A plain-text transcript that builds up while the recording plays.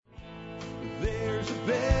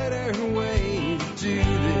better way to do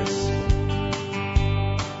this.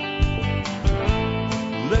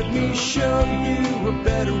 Let me show you a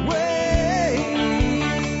better way.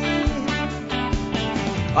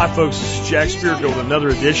 Hi, folks. This is Jack Spirko with another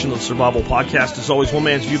edition of the Survival Podcast. As always, one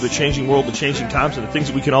man's view of the changing world, the changing times, and the things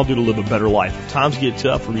that we can all do to live a better life. If times get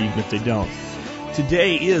tough, or even if they don't.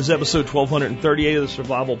 Today is episode 1238 of the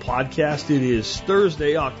Survival Podcast. It is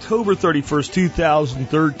Thursday, October 31st,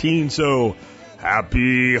 2013, so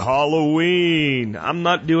happy Halloween. I'm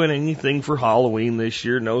not doing anything for Halloween this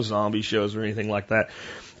year, no zombie shows or anything like that.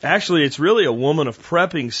 Actually, it's really a Woman of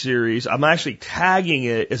Prepping series. I'm actually tagging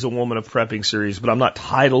it as a Woman of Prepping series, but I'm not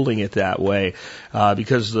titling it that way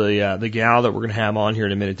because the gal that we're going to have on here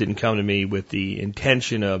in a minute didn't come to me with the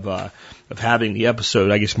intention of having the episode,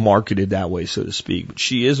 I guess, marketed that way, so to speak. But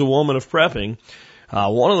she is a Woman of Prepping.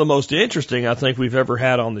 One of the most interesting I think we've ever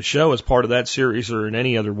had on the show as part of that series or in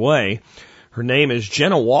any other way. Her name is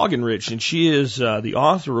Jenna Wagenrich, and she is the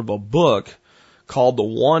author of a book called The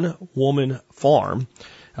One Woman Farm.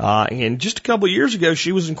 And just a couple of years ago,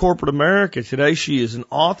 she was in corporate America. Today, she is an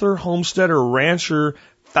author, homesteader, rancher,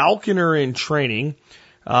 falconer in training.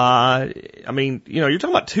 I mean, you know, you're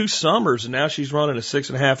talking about 2 summers, and now she's running a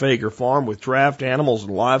 6.5 acre farm with draft animals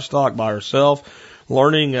and livestock by herself,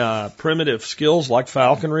 learning primitive skills like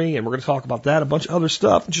falconry, and we're going to talk about that, a bunch of other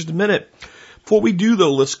stuff in just a minute. Before we do,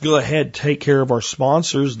 though, let's go ahead and take care of our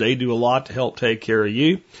sponsors. They do a lot to help take care of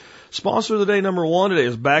you. Sponsor of the day number 1 today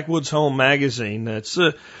is Backwoods Home Magazine. It's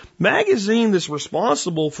a magazine that's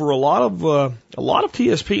responsible for a lot of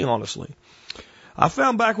TSP, honestly. I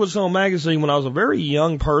found Backwoods Home Magazine when I was a very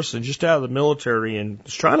young person, just out of the military, and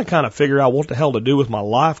was trying to kind of figure out what the hell to do with my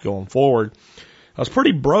life going forward. I was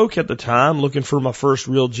pretty broke at the time, looking for my first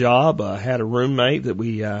real job. I had a roommate that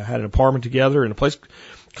we had an apartment together in a place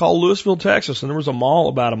called Lewisville, Texas, and there was a mall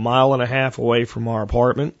about 1.5 miles away from our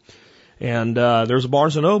apartment. And there was a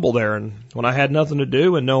Barnes & Noble there, and when I had nothing to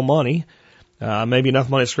do and no money, maybe enough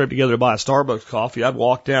money to scrape together to buy a Starbucks coffee, I'd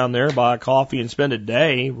walk down there, buy a coffee, and spend a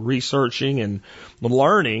day researching and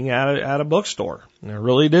learning at a bookstore. And I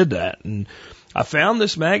really did that. And I found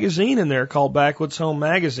this magazine in there called Backwoods Home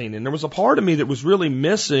Magazine, and there was a part of me that was really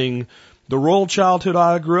missing the rural childhood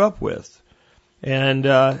I grew up with. And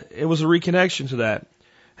it was a reconnection to that.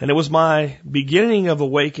 And it was my beginning of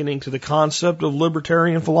awakening to the concept of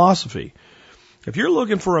libertarian philosophy. If you're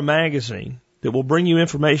looking for a magazine that will bring you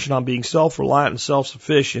information on being self-reliant and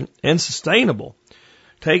self-sufficient and sustainable,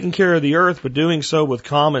 taking care of the earth, but doing so with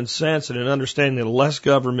common sense and an understanding that less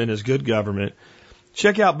government is good government,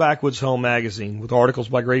 check out Backwoods Home Magazine with articles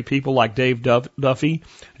by great people like Dave Duffy,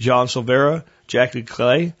 John Silvera, Jackie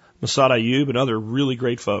Clay, Masad Ayub, and other really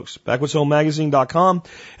great folks. BackwoodsHomeMagazine.com,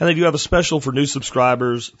 and they do have a special for new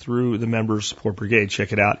subscribers through the Members Support Brigade.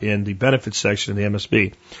 Check it out in the benefits section of the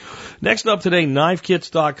MSB. Next up today,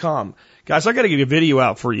 KnifeKits.com. Guys, I got to get a video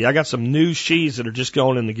out for you. I got some new sheaths that are just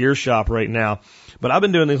going in the gear shop right now, but I've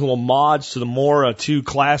been doing these little mods to the Mora 2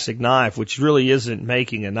 Classic knife, which really isn't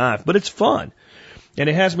making a knife, but it's fun. And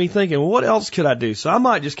it has me thinking, well, what else could I do? So I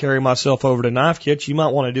might just carry myself over to Knife Kits. You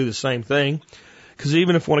might want to do the same thing. Because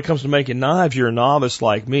even if when it comes to making knives, you're a novice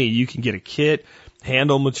like me, you can get a kit,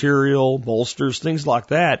 handle material, bolsters, things like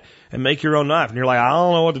that, and make your own knife. And you're like, I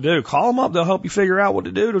don't know what to do. Call them up. They'll help you figure out what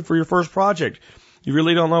to do for your first project. You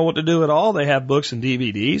really don't know what to do at all. They have books and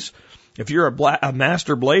DVDs. If you're a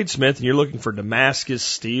master bladesmith and you're looking for Damascus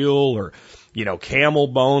steel or, you know, camel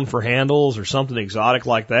bone for handles or something exotic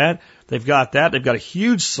like that, they've got that. They've got a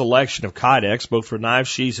huge selection of Kydex, both for knife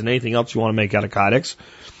sheaths and anything else you want to make out of Kydex.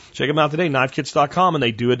 Check them out today, knifekits.com, and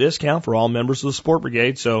they do a discount for all members of the Support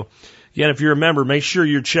Brigade. So, again, if you're a member, make sure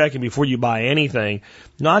you're checking before you buy anything,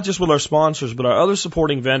 not just with our sponsors, but our other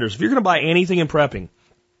supporting vendors. If you're going to buy anything in prepping,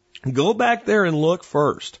 go back there and look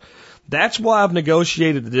first. That's why I've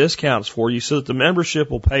negotiated the discounts for you so that the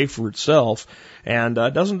membership will pay for itself. And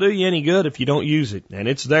it doesn't do you any good if you don't use it. And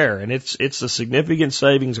it's there. And it's a significant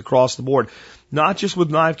savings across the board. Not just with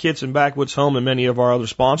Knife Kits and Backwoods Home and many of our other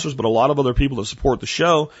sponsors, but a lot of other people that support the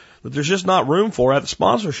show that there's just not room for at the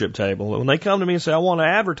sponsorship table. When they come to me and say, I want to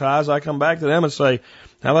advertise, I come back to them and say,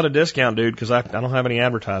 how about a discount, dude? Because I don't have any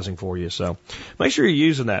advertising for you. So make sure you're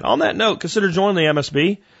using that. On that note, consider joining the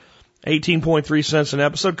MSB. 18.3 cents an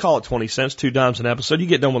episode. Call it 20 cents, 2 dimes an episode. You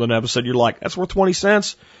get done with an episode, you're like, that's worth 20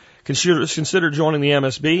 cents. Consider joining the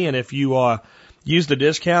MSB, and if you use the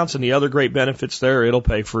discounts and the other great benefits there, it'll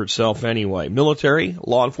pay for itself anyway. Military,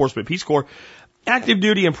 law enforcement, Peace Corps, active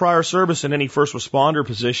duty and prior service in any first responder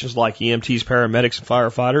positions like EMTs, paramedics, and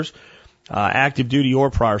firefighters, active duty or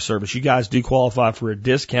prior service. You guys do qualify for a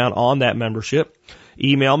discount on that membership.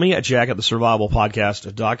 email me at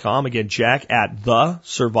jack@thesurvivalpodcast.com. Again,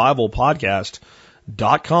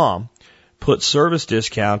 jack@thesurvivalpodcast.com. Put service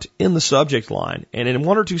discount in the subject line. And in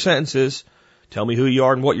 1 or 2 sentences, tell me who you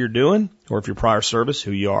are and what you're doing, or if you're prior service,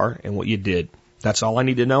 who you are and what you did. That's all I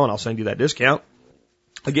need to know, and I'll send you that discount.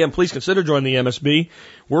 Again, please consider joining the MSB.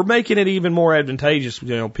 We're making it even more advantageous.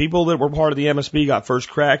 You know, people that were part of the MSB got first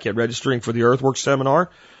crack at registering for the Earthworks seminar.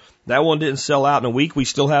 That one didn't sell out in a week. We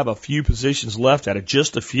still have a few positions left at it,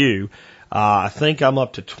 just a few. I think I'm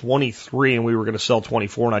up to 23, and we were going to sell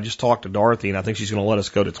 24, and I just talked to Dorothy, and I think she's going to let us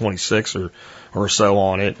go to 26 or so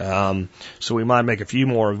on it. So we might make a few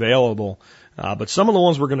more available. But some of the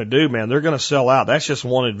ones we're going to do, man, they're going to sell out. That's just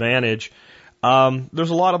one advantage.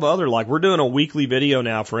 There's a lot of other, like we're doing a weekly video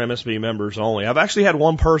now for MSB members only. I've actually had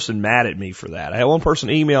one person mad at me for that. I had one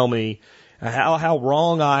person email me how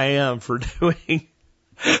wrong I am for doing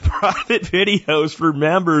private videos for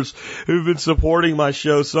members who've been supporting my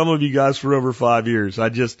show, some of you guys for over 5 years.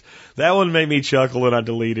 That one made me chuckle and I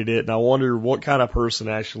deleted it, and I wonder what kind of person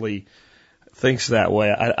actually thinks that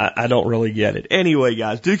way. I don't really get it. Anyway,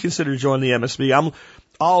 guys, do consider joining the MSB. I'm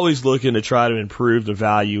always looking to try to improve the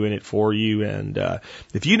value in it for you. And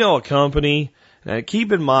if you know a company,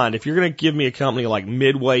 keep in mind, if you're going to give me a company like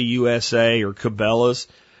Midway USA or Cabela's,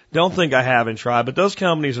 don't think I haven't tried, but those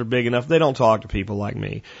companies are big enough, they don't talk to people like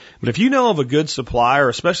me. But if you know of a good supplier,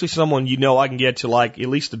 especially someone you know I can get to like at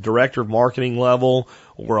least the director of marketing level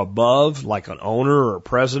or above, like an owner or a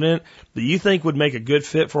president, that you think would make a good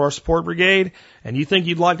fit for our support brigade, and you think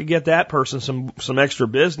you'd like to get that person some extra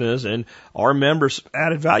business and our members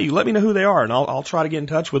added value, let me know who they are, and I'll try to get in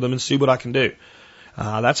touch with them and see what I can do.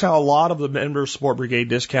 That's how a lot of the member support brigade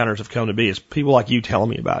discounters have come to be, is people like you telling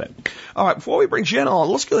me about it. All right, before we bring Jen on,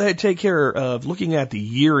 let's go ahead and take care of looking at the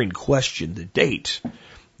year in question, the date,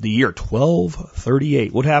 the year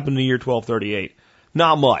 1238. What happened in the year 1238?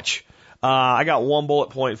 Not much. I got one bullet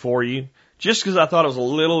point for you, just because I thought it was a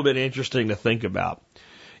little bit interesting to think about.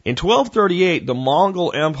 In 1238, the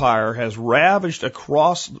Mongol Empire has ravaged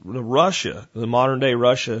across Russia, the modern-day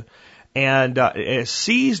Russia, and it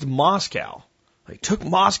seized Moscow. They took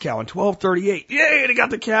Moscow in 1238. Yay, they got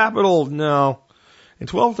the capital. No. In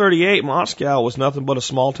 1238, Moscow was nothing but a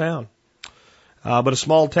small town. But a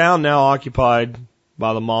small town now occupied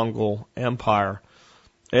by the Mongol Empire.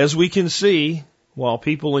 As we can see, while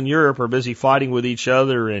people in Europe are busy fighting with each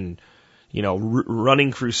other and,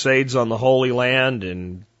 running crusades on the Holy Land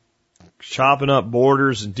and chopping up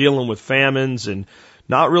borders and dealing with famines and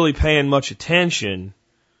not really paying much attention,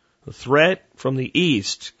 the threat from the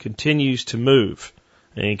east continues to move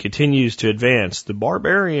and continues to advance. The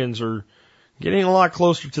barbarians are getting a lot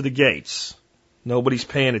closer to the gates. Nobody's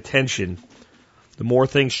paying attention. The more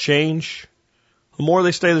things change, the more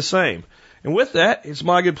they stay the same. And with that, it's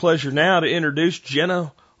my good pleasure now to introduce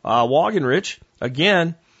Jenna Wagenrich.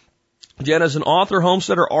 Again, Jenna's an author,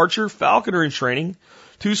 homesteader, archer, falconer in training.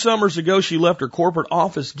 2 summers ago, she left her corporate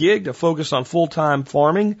office gig to focus on full-time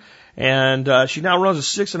farming, and she now runs a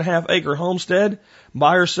 6.5-acre homestead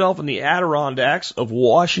by herself in the Adirondacks of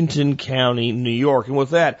Washington County, New York. And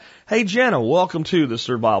with that, hey, Jenna, welcome to the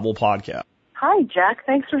Survival Podcast. Hi, Jack.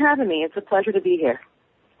 Thanks for having me. It's a pleasure to be here.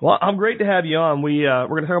 Well, I'm great to have you on. We're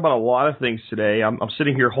going to talk about a lot of things today. I'm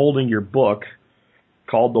sitting here holding your book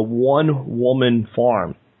called The One Woman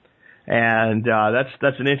Farm. And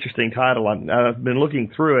that's an interesting title. I've been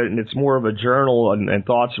looking through it, and it's more of a journal and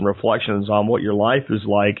thoughts and reflections on what your life is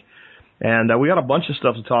like. And we got a bunch of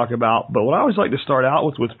stuff to talk about. But what I always like to start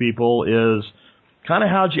out with people is kind of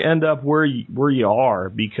how'd you end up where you are?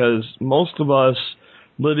 Because most of us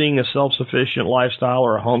living a self-sufficient lifestyle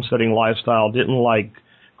or a homesteading lifestyle didn't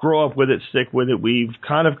grow up with it, stick with it. We've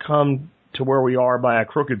kind of come to where we are by a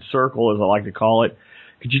crooked circle, as I like to call it.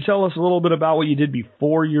 Could you tell us a little bit about what you did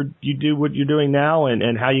before you do what you're doing now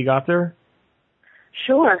and how you got there?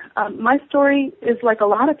 Sure. My story is like a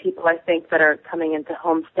lot of people, I think, that are coming into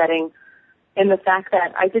homesteading, in the fact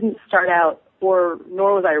that I didn't start out, nor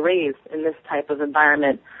was I raised in this type of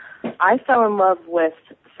environment. I fell in love with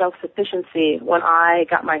self-sufficiency when I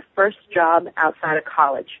got my first job outside of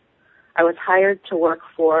college. I was hired to work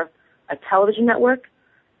for a television network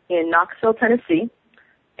in Knoxville, Tennessee,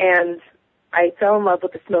 and I fell in love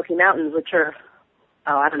with the Smoky Mountains, which are,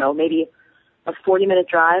 maybe a 40-minute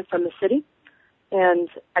drive from the city. And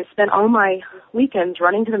I spent all my weekends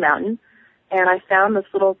running to the mountain, and I found this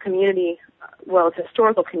little community, well, it's a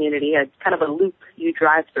historical community, a kind of a loop you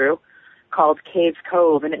drive through, called Caves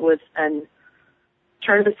Cove, and it was an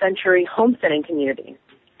turn-of-the-century homesteading community.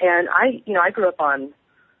 And I grew up on,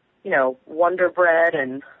 Wonder Bread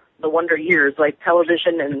and the Wonder Years, like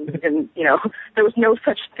television, and there was no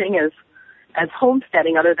such thing as, as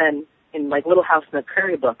homesteading other than in like Little House on the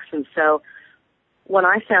Prairie books. And so when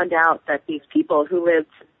I found out that these people who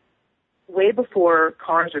lived way before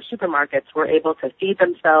cars or supermarkets were able to feed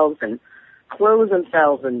themselves and clothe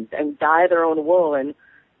themselves and dye their own wool and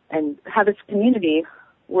have this community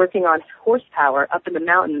working on horsepower up in the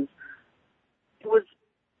mountains,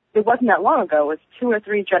 it wasn't that long ago. It was 2 or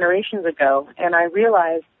 3 generations ago, and I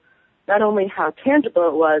realized not only how tangible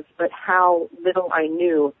it was, but how little I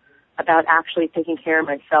knew about actually taking care of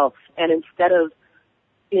myself. And instead of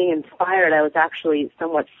being inspired, I was actually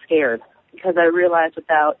somewhat scared, because I realized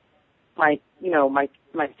without my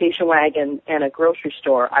station wagon and a grocery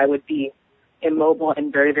store, I would be immobile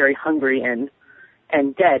and very, very hungry and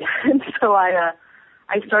dead. And so I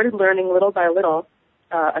started learning little by little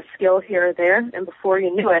a skill here or there, and before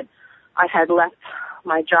you knew it, I had left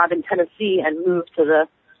my job in Tennessee and moved to the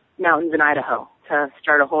mountains in Idaho to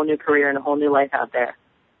start a whole new career and a whole new life out there.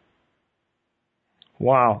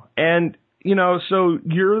 Wow. And, so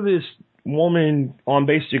you're this woman on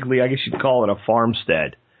basically, I guess you'd call it a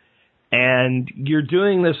farmstead, and you're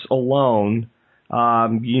doing this alone.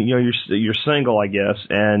 You're single, I guess,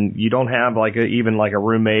 and you don't have even a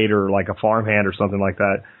roommate or like a farmhand or something like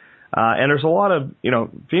that. And there's a lot of,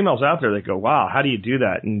 females out there that go, wow, how do you do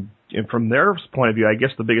that? And from their point of view, I guess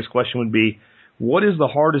the biggest question would be, what is the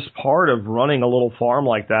hardest part of running a little farm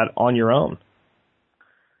like that on your own?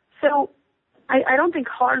 So I don't think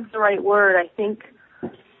hard is the right word. I think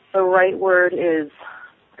the right word is,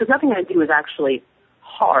 because nothing I do is actually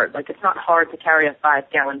hard. Like, it's not hard to carry a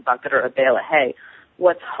 5-gallon bucket or a bale of hay.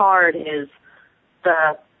 What's hard is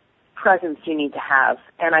the presence you need to have.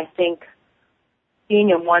 And I think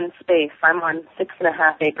being in one space, I'm on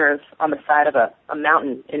 6.5 acres on the side of a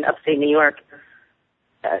mountain in upstate New York.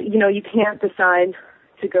 You can't decide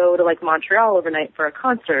to go to like Montreal overnight for a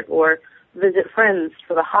concert or visit friends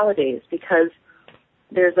for the holidays, because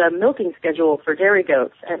there's a milking schedule for dairy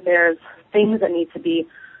goats, and there's things that need to be,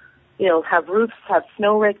 have roofs, have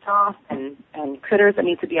snow raked off, and critters that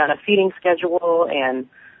need to be on a feeding schedule and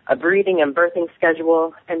a breeding and birthing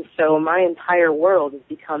schedule. And so my entire world has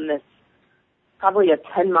become this probably a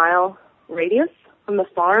 10-mile radius from the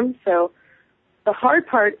farm. So the hard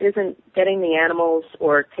part isn't getting the animals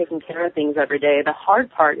or taking care of things every day. The hard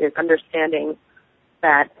part is understanding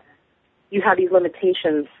that you have these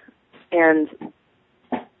limitations, and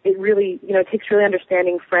it really, it takes really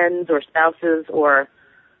understanding friends or spouses or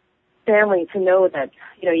family to know that,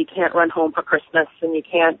 you can't run home for Christmas and you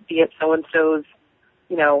can't be at so-and-so's,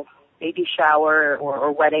 baby shower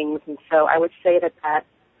or weddings. And so I would say that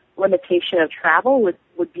limitation of travel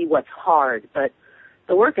would be what's hard. But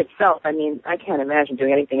the work itself, I can't imagine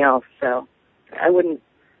doing anything else. So I wouldn't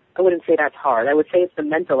say that's hard. I would say it's the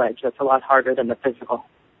mental edge that's a lot harder than the physical.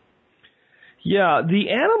 Yeah, the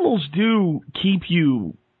animals do keep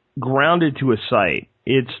you grounded to a site.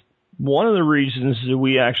 It's one of the reasons that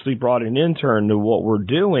we actually brought an intern to what we're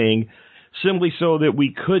doing, simply so that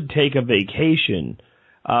we could take a vacation.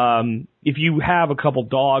 If you have a couple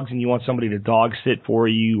dogs and you want somebody to dog sit for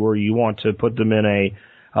you, or you want to put them in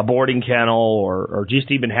a boarding kennel, or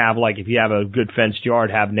just even have, if you have a good fenced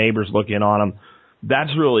yard, have neighbors look in on them,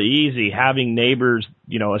 that's really easy. Having neighbors,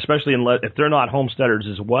 especially if they're not homesteaders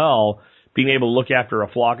as well, being able to look after a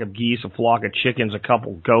flock of geese, a flock of chickens, a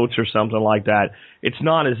couple goats or something like that, it's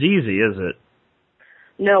not as easy, is it?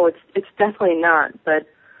 No, it's definitely not. But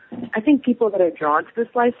I think people that are drawn to this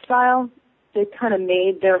lifestyle, they kind of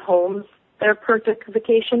made their homes their perfect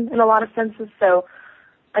vacation in a lot of senses. So,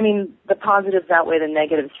 the positives outweigh the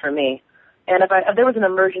negatives for me. And if there was an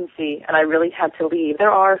emergency and I really had to leave,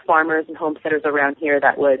 there are farmers and homesteaders around here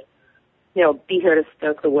that would, be here to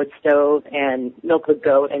stoke the wood stove and milk the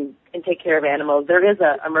goat and take care of animals. There is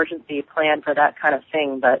an emergency plan for that kind of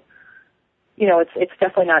thing, but, it's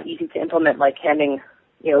definitely not easy to implement, like handing,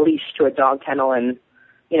 a leash to a dog kennel and,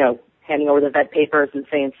 handing over the vet papers and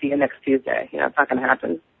saying, see you next Tuesday. It's not going to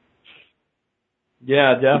happen.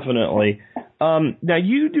 Yeah, definitely. Now,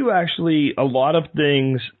 you do actually a lot of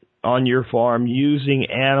things on your farm using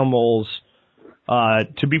animals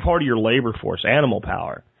to be part of your labor force, animal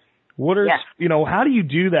power. What are, how do you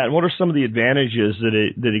do that? What are some of the advantages that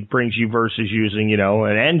it brings you versus using,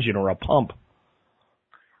 an engine or a pump?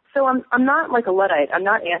 So I'm not like a Luddite. I'm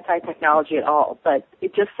not anti-technology at all, but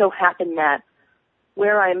it just so happened that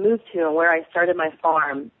where I moved to and where I started my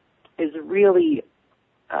farm is really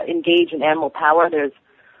engaged in animal power. There's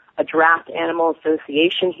a draft animal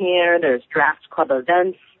association here. There's draft club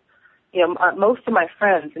events. Most of my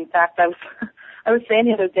friends, in fact, I was saying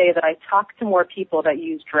the other day that I talk to more people that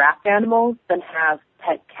use draft animals than have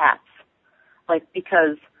pet cats.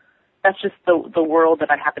 Because that's just the world that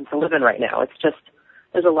I happen to live in right now. It's just,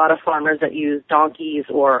 there's a lot of farmers that use donkeys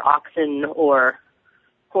or oxen or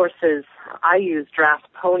horses. I use draft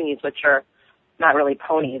ponies, which are not really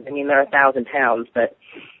ponies. I mean, they're 1,000 pounds, but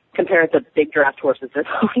compared to big draft horses, they're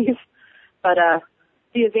ponies. But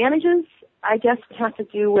the advantages, I guess, have to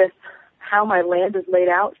do with how my land is laid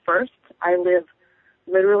out first. I live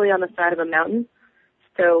literally on the side of a mountain,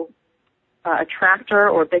 so a tractor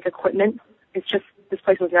or big equipment, it's just, this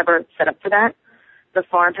place was never set up for that. The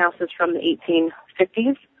farmhouse is from the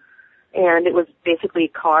 1850s, and it was basically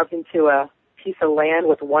carved into a piece of land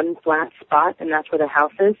with one flat spot, and that's where the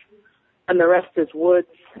house is. And the rest is woods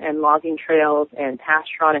and logging trails and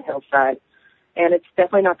pasture on a hillside. And it's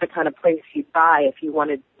definitely not the kind of place you'd buy if you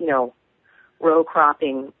wanted, you know, row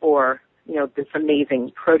cropping or, you know, this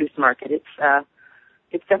amazing produce market.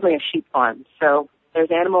 It's definitely a sheep farm. So there's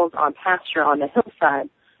animals on pasture on the hillside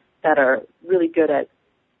that are really good at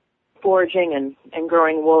foraging and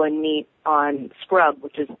growing wool and meat on scrub,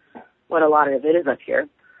 which is what a lot of it is up here.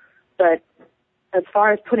 But as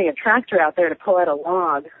far as putting a tractor out there to pull out a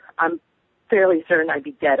log, I'm fairly certain I'd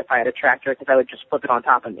be dead if I had a tractor because I would just flip it on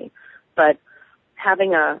top of me. But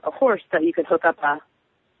having a horse that you could hook up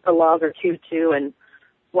a log or two to and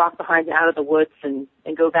walk behind out of the woods and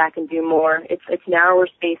go back and do more, it's narrower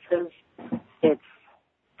spaces. It's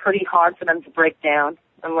pretty hard for them to break down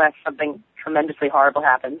unless something tremendously horrible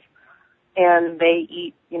happens. And they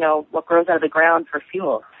eat, you know, what grows out of the ground for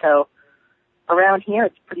fuel. So around here,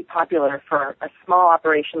 it's pretty popular for a small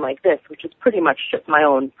operation like this, which is pretty much just my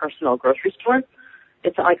own personal grocery store.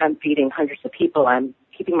 It's not like I'm feeding hundreds of people. I'm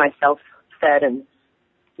keeping myself fed and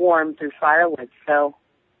warm through firewood. So,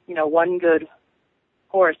 you know, one good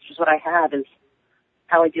horse, which is what I have, is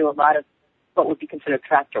how I do a lot of what would be considered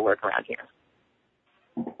tractor work around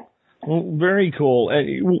here. Well, very cool.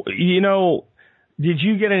 You know, did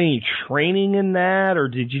you get any training in that, or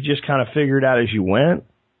did you just kind of figure it out as you went?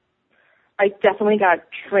 I definitely got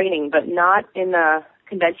training, but not in a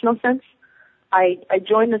conventional sense. I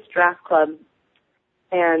joined this draft club,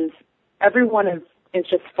 and everyone is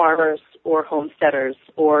just farmers or homesteaders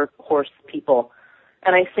or horse people.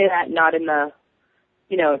 And I say that not in the,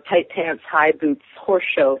 you know, tight pants, high boots, horse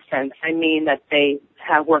show sense. I mean that they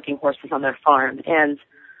have working horses on their farm. And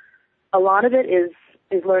a lot of it is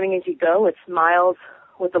learning as you go. It's miles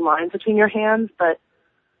with the lines between your hands, but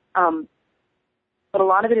a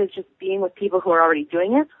lot of it is just being with people who are already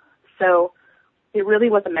doing it. So it really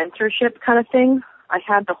was a mentorship kind of thing. I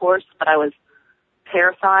had the horse, but I was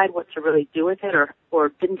terrified what to really do with it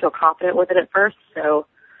or didn't feel confident with it at first. So,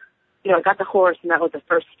 you know, I got the horse, and that was the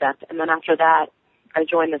first step. And then after that, I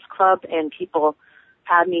joined this club, and people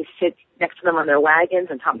had me sit next to them on their wagons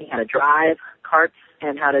and taught me how to drive carts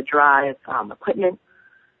and how to drive equipment.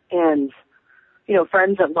 And, you know,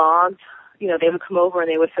 friends that logged, you know, they would come over and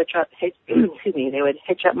they would they would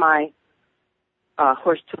hitch up my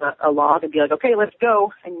horse to a log and be like, okay, let's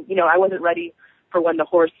go. And, you know, I wasn't ready for when the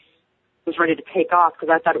horse was ready to take off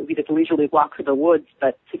because I thought it would be this leisurely walk through the woods.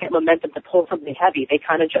 But to get momentum to pull something heavy, they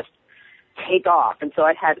kind of just take off. And so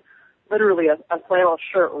I had literally a flannel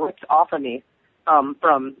shirt ripped off of me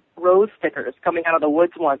from rose stickers coming out of the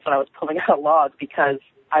woods once when I was pulling out a log because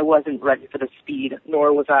I wasn't ready for the speed,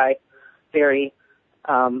 nor was I very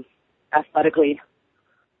athletically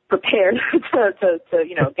prepared to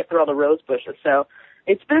you know, get through all the rose bushes. So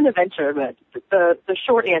it's been an adventure, but the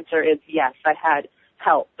short answer is yes, I had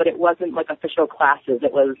help, but it wasn't like official classes.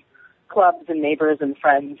 It was clubs and neighbors and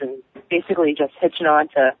friends and basically just hitching on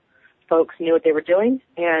to folks who knew what they were doing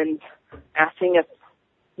and asking if,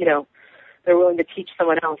 you know, they're willing to teach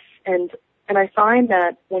someone else. And I find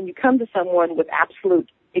that when you come to someone with absolute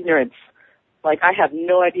ignorance, like I have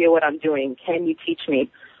no idea what I'm doing, can you teach me?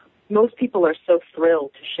 Most people are so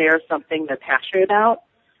thrilled to share something they're passionate about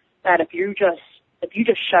that if you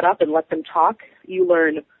just shut up and let them talk, you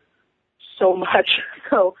learn so much.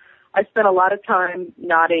 So I spent a lot of time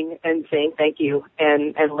nodding and saying thank you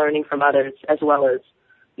and learning from others as well as,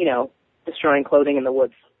 you know, destroying clothing in the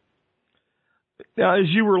woods. Now, as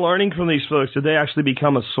you were learning from these folks, did they actually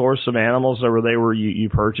become a source of animals that they were you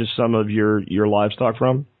purchased some of your livestock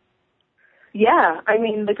from? Yeah. I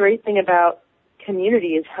mean, the great thing about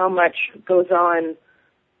community is how much goes on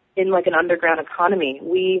in like an underground economy.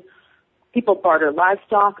 People barter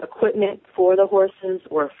livestock, equipment for the horses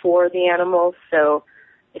or for the animals. So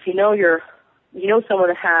if you know someone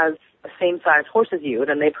that has the same size horse as you,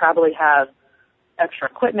 then they probably have extra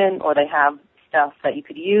equipment or they have stuff that you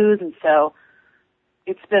could use. And so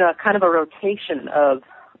it's been a kind of a rotation of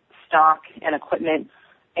stock and equipment.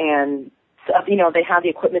 And, you know, they have the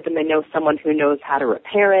equipment and they know someone who knows how to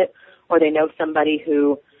repair it, or they know somebody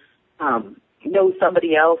who know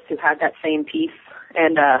somebody else who had that same piece.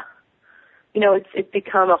 And, it's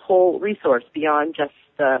become a whole resource beyond just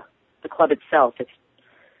the club itself.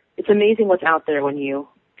 It's amazing what's out there when you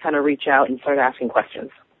kind of reach out and start asking questions.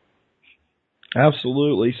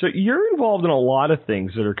 Absolutely. So you're involved in a lot of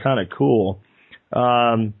things that are kind of cool,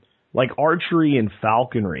 like archery and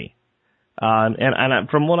falconry. And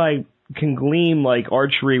from what I can glean, like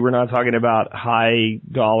archery, we're not talking about high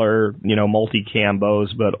dollar, multi-cam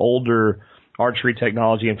bows, but older archery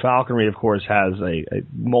technology. And falconry, of course, has a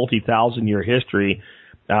multi-thousand-year history.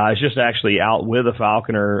 I was just actually out with a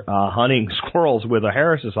falconer hunting squirrels with a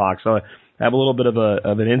Harris's hawk, so I have a little bit of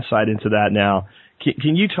an insight into that now.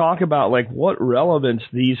 Can you talk about like what relevance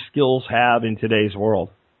these skills have in today's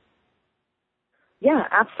world? Yeah,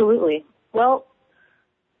 absolutely. Well,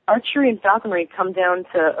 archery and falconry come down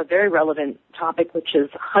to a very relevant topic, which is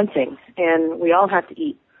hunting, and we all have to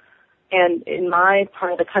eat. And in my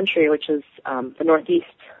part of the country, which is the northeast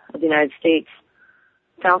of the United States,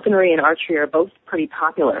 falconry and archery are both pretty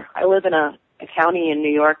popular. I live in a county in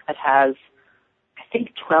New York that has, I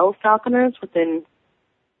think, 12 falconers within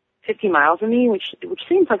 50 miles of me, which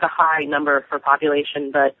seems like a high number for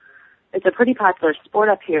population, but it's a pretty popular sport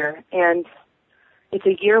up here. And it's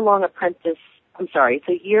a year-long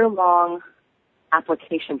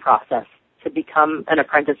application process to become an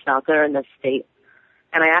apprentice falconer in this state.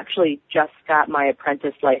 And I actually just got my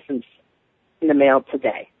apprentice license in the mail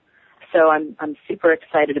today. So I'm super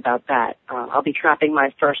excited about that. I'll be trapping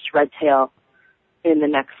my first red tail in the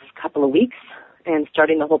next couple of weeks and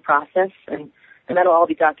starting the whole process, and that'll all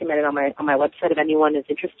be documented on my website if anyone is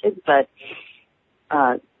interested. But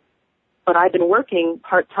I've been working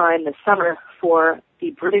part-time this summer for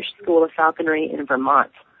the British School of Falconry in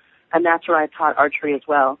Vermont, and that's where I taught archery as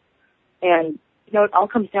well. And, it all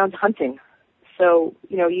comes down to hunting. So,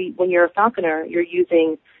 when you're a falconer, you're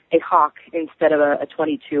using a hawk instead of a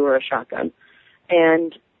 22 or a shotgun.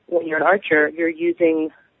 And when you're an archer, you're using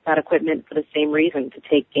that equipment for the same reason, to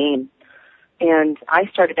take game. And I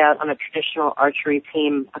started out on a traditional archery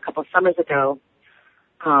team a couple of summers ago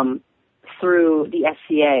through the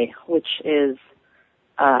SCA, which is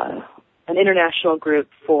an international group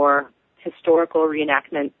for historical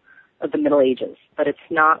reenactment of the Middle Ages. But it's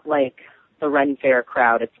not like the Ren Fair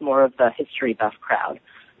crowd. It's more of the history buff crowd.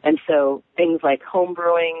 And so things like home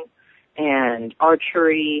brewing and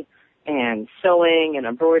archery and sewing and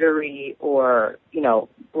embroidery or,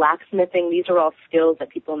 blacksmithing, these are all skills that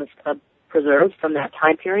people in this club preserved from that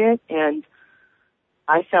time period. And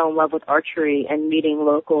I fell in love with archery and meeting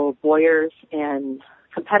local warriors and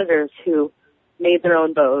competitors who made their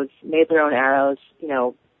own bows, made their own arrows,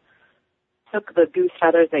 took the goose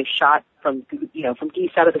feathers they shot from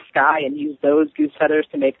geese out of the sky and used those goose feathers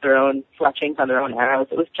to make their own fletchings on their own arrows.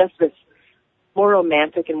 It was just this more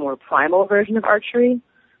romantic and more primal version of archery,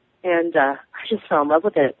 and I just fell in love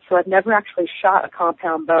with it. So I've never actually shot a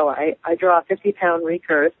compound bow. I draw a 50-pound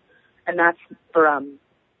recurve, and that's for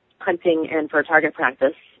hunting and for target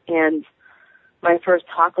practice. And my first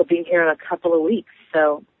hawk will be here in a couple of weeks.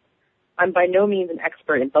 So I'm by no means an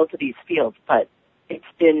expert in both of these fields, but it's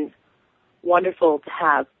been wonderful to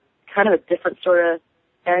have kind of a different sort of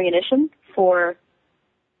ammunition for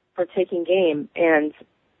taking game. And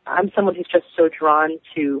I'm someone who's just so drawn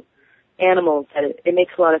to animals that it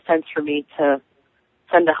makes a lot of sense for me to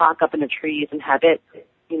send a hawk up in the trees and have it,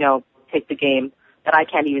 take the game that I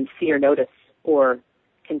can't even see or notice or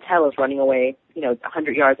can tell is running away,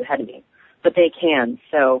 100 yards ahead of me. But they can.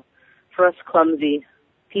 So for us clumsy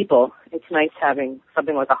people, it's nice having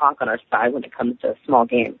something like a hawk on our side when it comes to small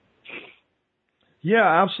game.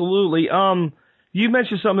 Yeah, absolutely. You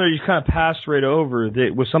mentioned something that you kind of passed right over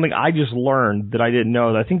that was something I just learned that I didn't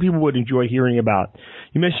know that I think people would enjoy hearing about.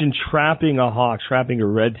 You mentioned trapping a hawk, trapping a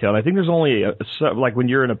red tail. I think there's only, like when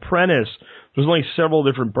you're an apprentice, there's only several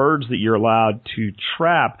different birds that you're allowed to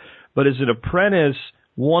trap. But as an apprentice,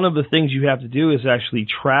 one of the things you have to do is actually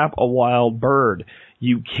trap a wild bird.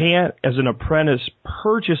 You can't, as an apprentice,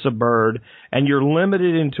 purchase a bird, and you're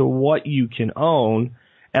limited into what you can own.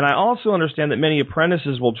 And I also understand that many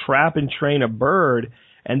apprentices will trap and train a bird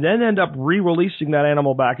and then end up re-releasing that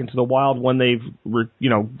animal back into the wild when they've,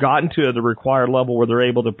 gotten to the required level where they're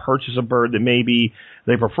able to purchase a bird that maybe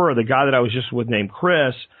they prefer. The guy that I was just with named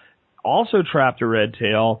Chris also trapped a red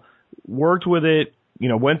tail, worked with it,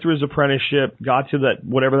 went through his apprenticeship, got to that,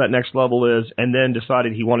 whatever that next level is, and then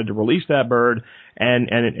decided he wanted to release that bird and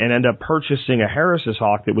end up purchasing a Harris's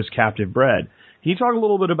hawk that was captive bred. Can you talk a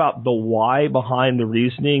little bit about the why behind the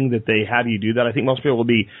reasoning that they have you do that? I think most people will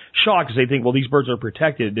be shocked because they think, well, these birds are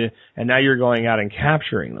protected, and now you're going out and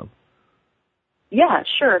capturing them. Yeah,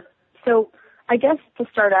 sure. So I guess to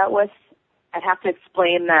start out with, I'd have to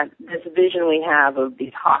explain that this vision we have of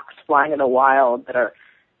these hawks flying in the wild that are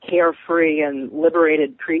carefree and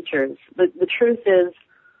liberated creatures. The truth is,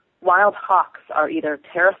 wild hawks are either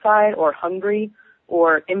terrified or hungry,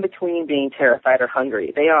 or in between being terrified or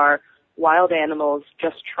hungry. They are wild animals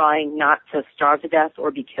just trying not to starve to death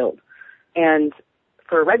or be killed. And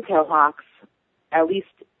for red-tailed hawks, at least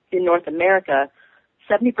in North America,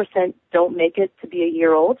 70% don't make it to be a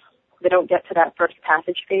year old. They don't get to that first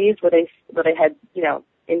passage phase where they head,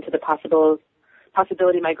 into the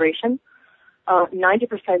possibility migration.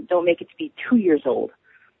 90% don't make it to be 2 years old.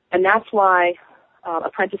 And that's why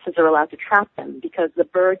apprentices are allowed to trap them, because the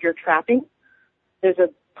bird you're trapping, there's a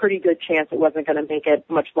pretty good chance it wasn't going to make it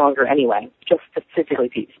much longer anyway, just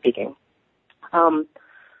statistically speaking.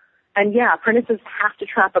 And yeah, apprentices have to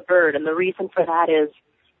trap a bird, and the reason for that is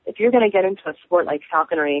if you're going to get into a sport like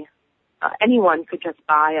falconry, anyone could just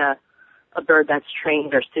buy a bird that's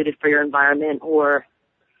trained or suited for your environment or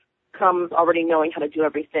comes already knowing how to do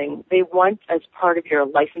everything. They want, as part of your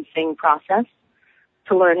licensing process,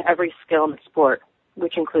 to learn every skill in the sport,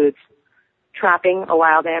 which includes trapping a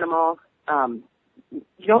wild animal.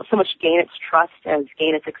 You don't so much gain its trust as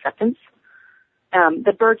gain its acceptance.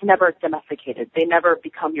 The bird's never domesticated. They never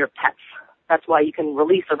become your pets. That's why you can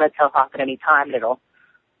release a red-tailed hawk at any time and it'll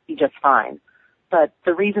be just fine. But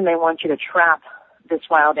the reason they want you to trap this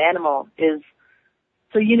wild animal is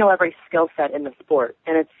so you know every skill set in the sport.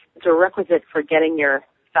 And it's a requisite for getting your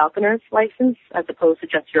falconer's license as opposed to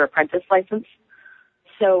just your apprentice license.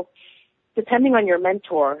 So depending on your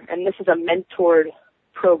mentor, and this is a mentored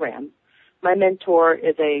program, my mentor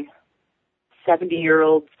is a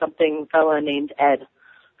 70-year-old something fella named Ed,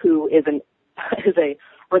 who is a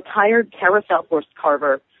retired carousel horse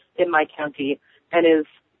carver in my county and is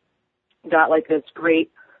got like this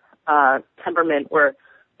great temperament where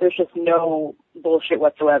there's just no bullshit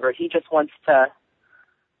whatsoever. He just wants to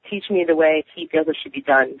teach me the way he feels it should be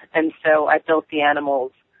done. And so I built the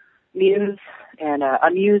animal's muse, and a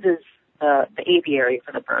muse is the aviary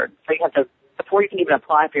for the bird. So you have to, before you can even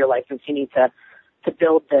apply for your license, you need to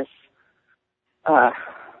build this.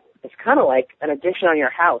 It's kind of like an addition on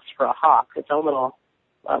your house for a hawk, its own little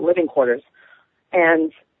living quarters.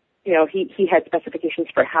 And, he had specifications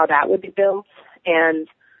for how that would be built. And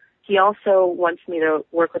he also wants me to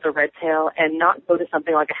work with a red tail and not go to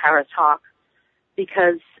something like a Harris hawk,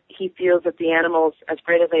 because he feels that the animals, as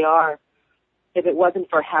great as they are, if it wasn't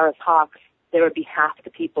for Harris hawks, there would be half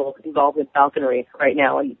the people involved in falconry right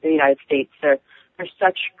now in the United States. They're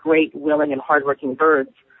such great, willing, and hardworking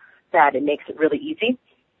birds that it makes it really easy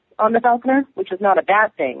on the falconer, which is not a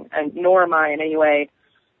bad thing, and nor am I in any way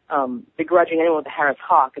begrudging anyone with a Harris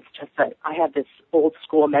hawk. It's just that I have this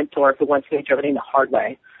old-school mentor who wants me to do everything the hard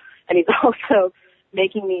way. And he's also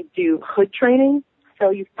making me do hood training. So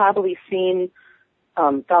you've probably seen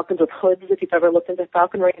falcons with hoods, if you've ever looked into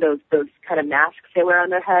falconry, those kind of masks they wear on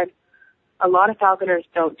their head. A lot of falconers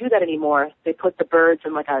don't do that anymore. They put the birds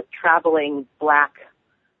in like a traveling black,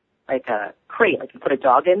 like a crate, like you put a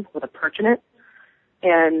dog in with a perch in it.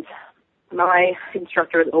 And my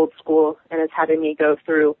instructor is old school and is having me go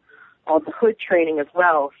through all the hood training as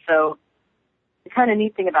well. So the kind of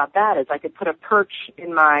neat thing about that is I could put a perch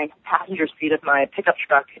in my passenger seat of my pickup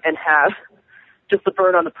truck and have just the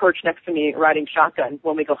bird on the perch next to me riding shotgun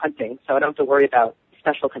when we go hunting. So I don't have to worry about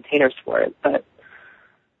special containers for it. But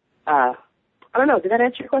I don't know. Did that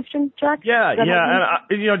answer your question, Jack? Yeah.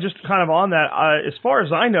 And just kind of on that, as far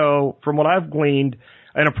as I know, from what I've gleaned,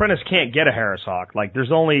 an apprentice can't get a Harris hawk. Like,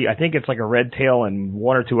 there's only, I think it's like a red tail and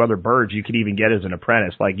one or two other birds you could even get as an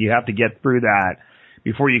apprentice. Like, you have to get through that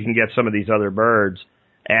before you can get some of these other birds.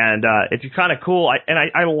 And it's kind of cool.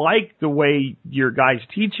 I like the way your guy's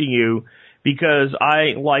teaching you, because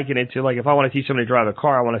I liken it to, like, if I want to teach somebody to drive a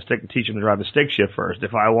car, I want to teach them to drive a stick shift first.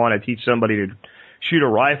 If I want to teach somebody to shoot a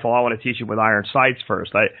rifle, I want to teach them with iron sights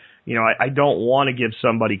first. I don't want to give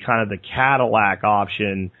somebody kind of the Cadillac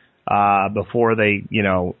option before they,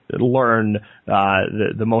 learn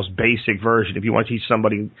the most basic version. If you want to teach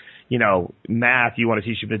somebody, math, you want to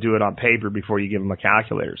teach them to do it on paper before you give them a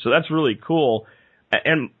calculator. So that's really cool.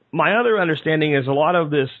 And my other understanding is a lot of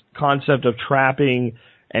this concept of trapping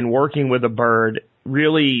and working with a bird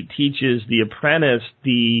really teaches the apprentice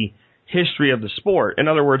the history of the sport. In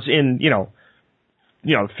other words, in,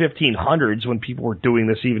 1500s, when people were doing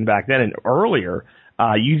this even back then and earlier,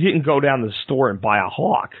 you didn't go down to the store and buy a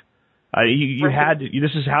hawk. You had to,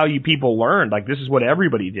 this is how people learned. Like, this is what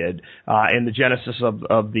everybody did in the genesis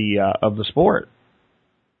of the sport.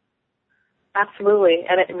 Absolutely,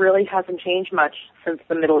 and it really hasn't changed much since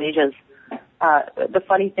the Middle Ages. The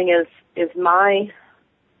funny thing is my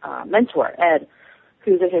mentor, Ed,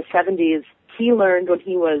 who's in his 70s. He learned when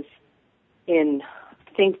he was in,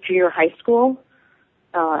 I think, junior high school,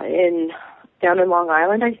 down in Long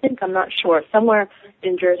Island, I think. I'm not sure. Somewhere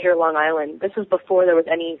in Jersey or Long Island. This was before there was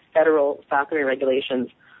any federal falconry regulations.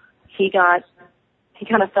 He kind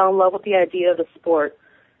of fell in love with the idea of the sport,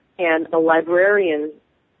 and a librarian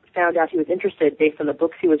found out he was interested based on the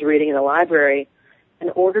books he was reading in the library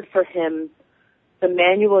and ordered for him the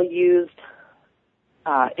manual used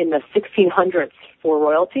in the 1600s for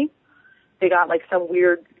royalty. They got like some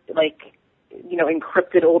weird,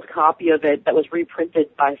 encrypted old copy of it that was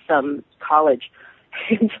reprinted by some college.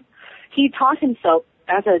 And he taught himself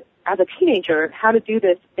as a teenager how to do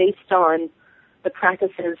this based on the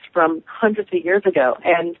practices from hundreds of years ago.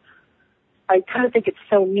 And I kind of think it's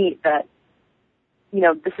so neat that,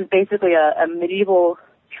 this is basically a medieval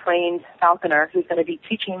trained falconer who's going to be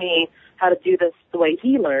teaching me how to do this the way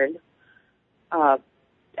he learned.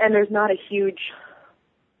 And there's not a huge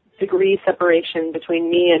degree separation between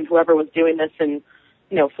me and whoever was doing this in,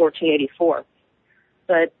 1484.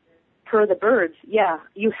 But per the birds, yeah,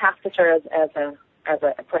 you have to start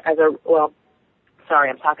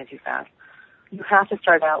I'm talking too fast. You have to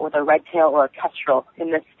start out with a red tail or a kestrel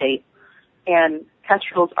in this state. And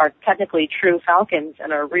kestrels are technically true falcons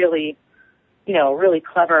and are really, really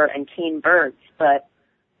clever and keen birds. But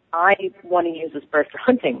I want to use this bird for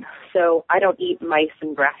hunting. So I don't eat mice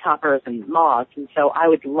and grasshoppers and moths. And so I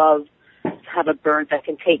would love to have a bird that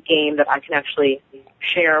can take game that I can actually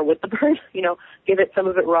share with the bird, give it some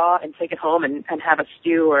of it raw and take it home and have a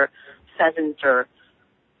stew or pheasant. Or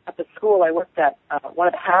at the school I worked at, one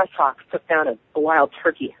of the Harris hawks took down a wild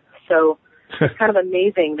turkey. So it's kind of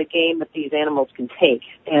amazing the game that these animals can take.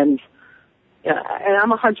 And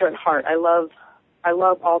I'm a hunter at heart. I love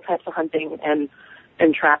all types of hunting and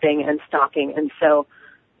trapping and stalking. And so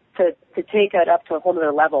to take it up to a whole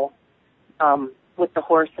other level with the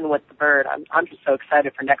horse and with the bird, I'm just so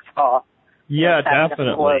excited for next fall. Yeah,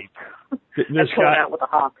 definitely. This guy out with a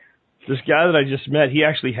hawk. This guy that I just met, he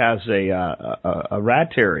actually has a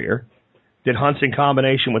rat terrier that hunts in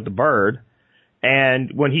combination with the bird.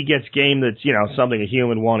 And when he gets game that's, something a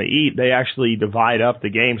human want to eat, they actually divide up the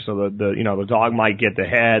game. So the dog might get the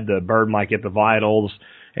head, the bird might get the vitals,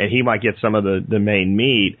 and he might get some of the main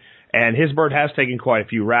meat. And his bird has taken quite a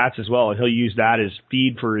few rats as well, and he'll use that as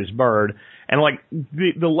feed for his bird. And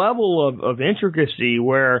the level of intricacy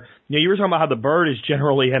where, you were talking about how the bird is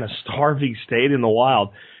generally in a starving state in the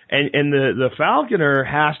wild. And the falconer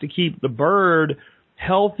has to keep the bird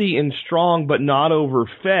healthy and strong, but not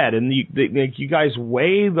overfed. And you guys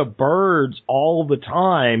weigh the birds all the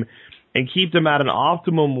time and keep them at an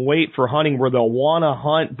optimum weight for hunting where they'll want to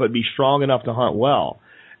hunt but be strong enough to hunt well.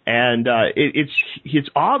 And it's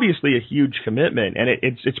obviously a huge commitment, and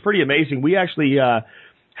it's pretty amazing. We actually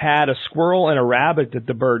had a squirrel and a rabbit that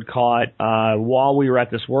the bird caught while we were at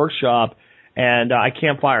this workshop, and I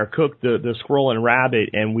campfire cooked the squirrel and rabbit,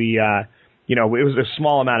 and we it was a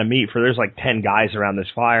small amount of meat for there's like 10 guys around this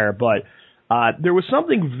fire, but there was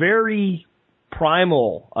something very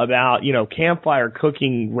primal about, campfire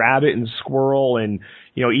cooking rabbit and squirrel and,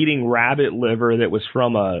 eating rabbit liver that was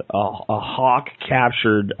from a hawk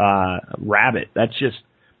captured rabbit. That's just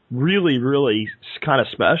really, really kind of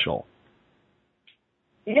special.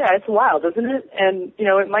 Yeah, it's wild, isn't it? And,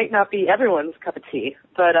 it might not be everyone's cup of tea,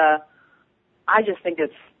 but I just think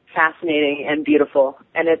it's fascinating and beautiful.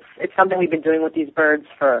 And it's something we've been doing with these birds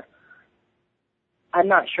for, I'm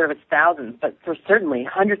not sure if it's thousands, but for certainly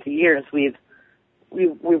hundreds of years we've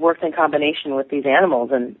worked in combination with these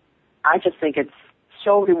animals, and I just think it's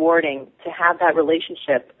so rewarding to have that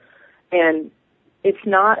relationship. And it's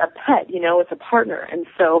not a pet, it's a partner. And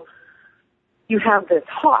so you have this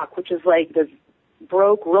hawk, which is like this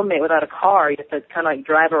broke roommate without a car. You have to kind of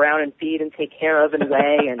drive around and feed and take care of and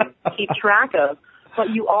weigh and keep track of. But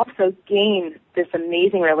you also gain this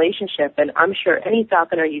amazing relationship. And I'm sure any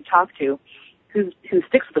falconer you talk to who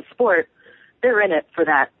sticks with the sport, they're in it for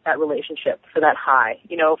that relationship, for that high,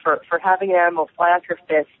 for having an animal fly off your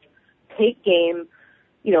fist, take game,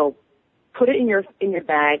 put it in your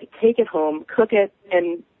bag, take it home, cook it,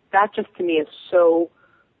 and that just to me is so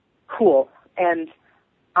cool. And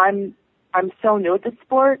I'm so new at this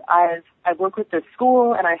sport. I've worked with this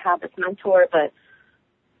school and I have this mentor, but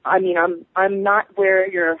I mean I'm not where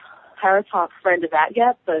your Harris Hawk friend is at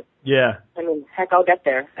yet, but yeah, heck, I'll get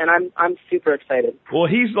there, and I'm super excited. Well,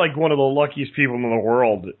 he's like one of the luckiest people in the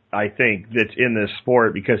world, I think, that's in this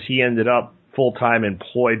sport, because he ended up full-time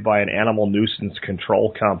employed by an animal nuisance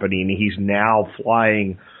control company, and he's now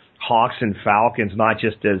flying hawks and falcons, not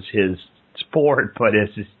just as his sport, but as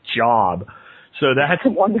his job. So that's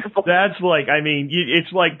wonderful. That's like, I mean,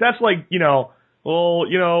 it's like, that's like, well,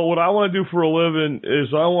 what I want to do for a living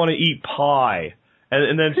is I want to eat pie.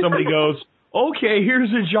 And then somebody goes, okay, here's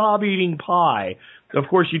a job eating pie. Of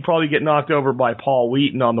course, you'd probably get knocked over by Paul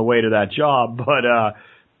Wheaton on the way to that job, but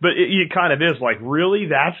it kind of is like, really?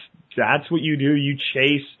 That's what you do? You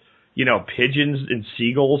chase, pigeons and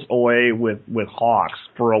seagulls away with hawks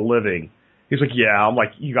for a living. He's like, yeah. I'm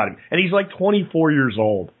like, you got him. And he's like 24 years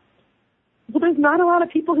old. Well, there's not a lot of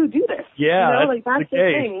people who do this. Yeah, that's the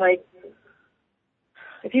thing. Like,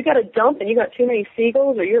 if you've got a dump and you've got too many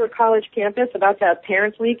seagulls, or you're a college campus about to have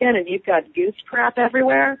parents' weekend and you've got goose crap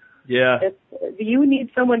everywhere, you need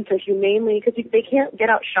someone to humanely, because they can't get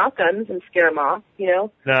out shotguns and scare them off,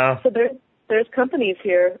 No. So there's companies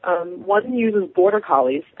here. One uses border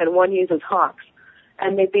collies and one uses hawks,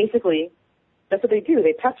 and they basically, that's what they do.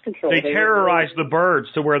 They pest control. They terrorize the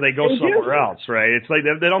birds to where they go somewhere else, right? It's like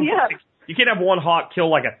they don't. Yeah. You can't have one hawk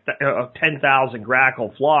kill like a 10,000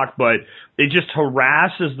 grackle flock, but it just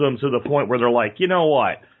harasses them to the point where they're like, you know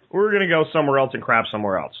what? We're going to go somewhere else and crap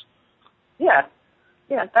somewhere else. Yeah.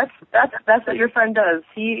 Yeah, that's what your friend does.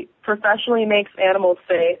 He professionally makes animals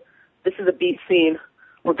say, this is a beat scene.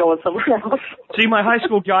 We're going somewhere else. See, my high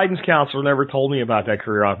school guidance counselor never told me about that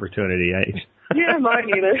career opportunity. Yeah, mine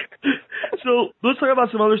either. So let's talk about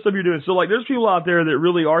some other stuff you're doing. So, like, there's people out there that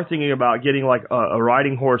really are thinking about getting, like, a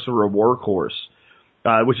riding horse or a workhorse,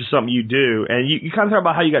 which is something you do. And you kind of talk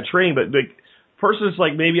about how you got trained, but the person's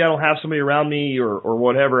like, maybe I don't have somebody around me or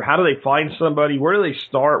whatever. How do they find somebody? Where do they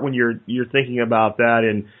start when you're thinking about that?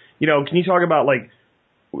 And, can you talk about, like,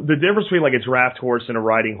 the difference between, like, a draft horse and a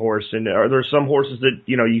riding horse? And are there some horses that,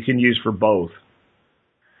 you can use for both?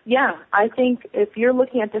 Yeah, I think if you're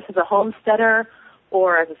looking at this as a homesteader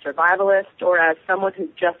or as a survivalist or as someone who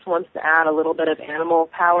just wants to add a little bit of animal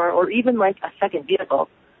power or even like a second vehicle,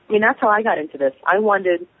 I mean, that's how I got into this. I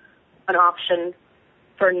wanted an option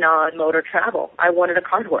for non-motor travel. I wanted a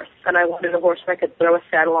cart horse, and I wanted a horse that I could throw a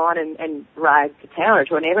saddle on and ride to town or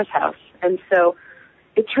to a neighbor's house. And so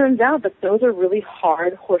it turns out that those are really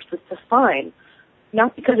hard horses to find,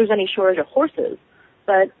 not because there's any shortage of horses,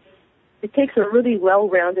 but it takes a really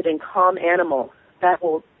well-rounded and calm animal that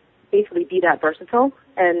will basically be that versatile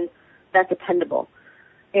and that dependable.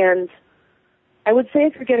 And I would say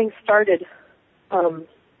if you're getting started,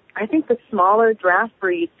 I think the smaller draft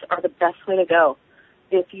breeds are the best way to go.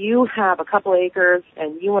 If you have a couple acres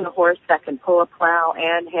and you want a horse that can pull a plow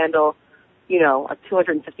and handle, a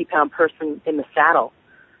 250-pound person in the saddle,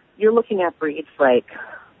 you're looking at breeds like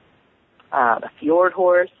a fjord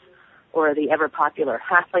horse or the ever-popular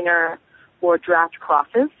Haflinger, or draft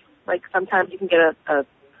crosses. Like sometimes you can get a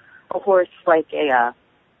horse like a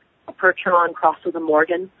Percheron crossed with a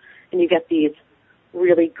Morgan, and you get these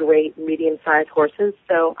really great medium-sized horses.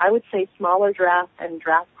 So I would say smaller draft and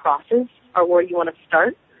draft crosses are where you want to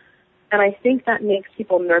start. And I think that makes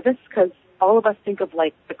people nervous because all of us think of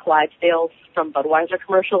like the Clydesdales from Budweiser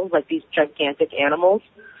commercials, like these gigantic animals.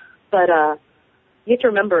 But you have to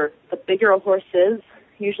remember, the bigger a horse is,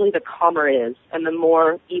 usually the calmer it is, and the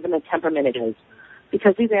more even the temperament it is.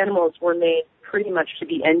 Because these animals were made pretty much to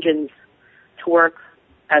be engines to work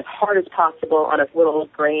as hard as possible on as little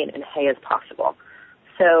grain and hay as possible.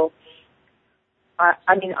 So,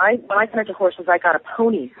 when I connected horses, I got a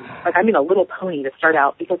pony, a little pony to start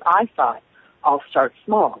out because I thought I'll start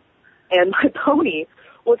small. And my pony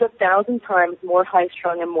was 1,000 times more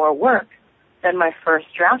high-strung and more work than my first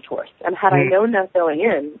draft horse. And had I known that going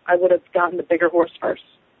in, I would have gotten the bigger horse first,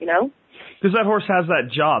 Because that horse has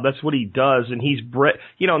that job. That's what he does, and he's bred.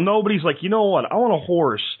 Nobody's like, you know what? I want a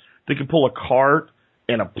horse that can pull a cart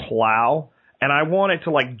and a plow, and I want it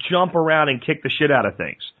to, like, jump around and kick the shit out of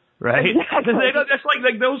things, right? Exactly. That's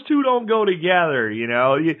like those two don't go together, You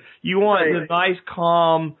want the nice,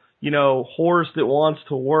 calm, horse that wants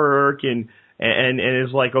to work and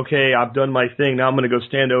is like, okay, I've done my thing. Now I'm going to go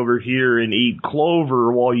stand over here and eat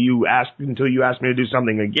clover until you ask me to do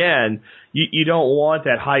something again. You don't want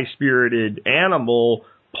that high-spirited animal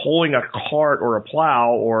pulling a cart or a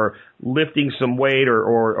plow or lifting some weight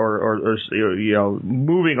or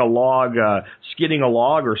moving a log, skidding a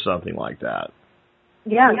log or something like that.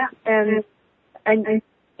 Yeah. And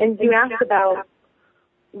you asked about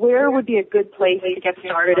where would be a good place to get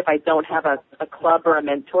started if I don't have a club or a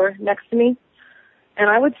mentor next to me. And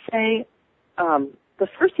I would say the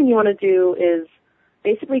first thing you want to do is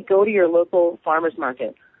basically go to your local farmer's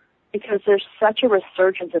market because there's such a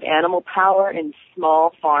resurgence of animal power in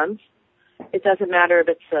small farms. It doesn't matter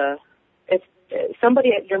if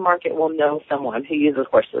somebody at your market will know someone who uses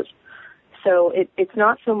horses. So it's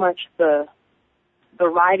not so much the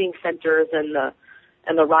riding centers and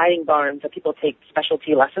and the riding barns that people take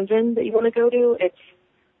specialty lessons in that you want to go to. It's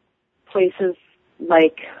places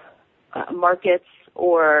like markets,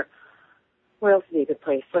 or where else would be a good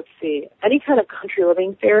place? Let's see. Any kind of country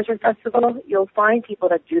living fairs or festival, you'll find people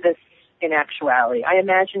that do this in actuality. I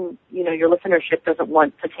imagine, your listenership doesn't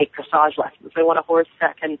want to take dressage lessons. They want a horse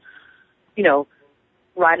that can,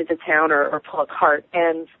 ride into town or pull a cart.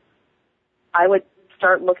 And I would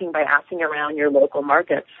start looking by asking around your local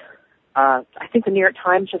markets. I think the New York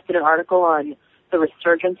Times just did an article on the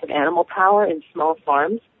resurgence of animal power in small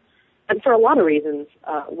farms. And for a lot of reasons.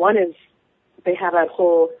 One is they have that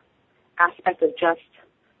whole aspect of just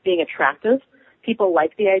being attractive. People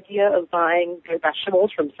like the idea of buying their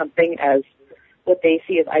vegetables from something as what they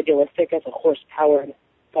see as idealistic as a horse-powered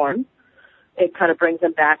farm. It kind of brings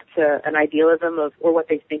them back to an idealism of, or what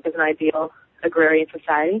they think is an ideal agrarian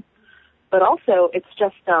society. But also, it's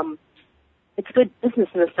just, it's good business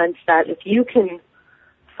in the sense that if you can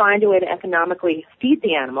find a way to economically feed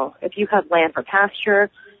the animal, if you have land for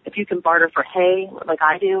pasture, if you can barter for hay, like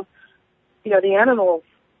I do, the animals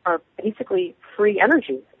are basically free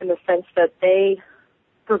energy in the sense that they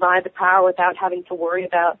provide the power without having to worry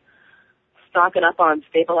about stocking up on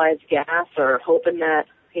stabilized gas or hoping that,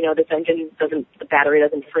 this engine the battery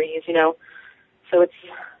doesn't freeze, So it's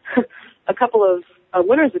a couple of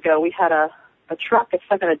winters ago, we had a truck that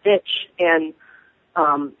stuck in a ditch, and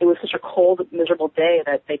it was such a cold, miserable day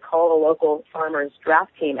that they called a local farmer's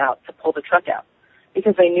draft team out to pull the truck out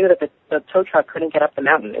because they knew that the tow truck couldn't get up the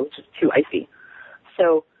mountain. It was just too icy.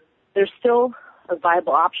 So there's still a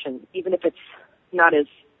viable option, even if it's not as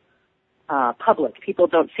public. People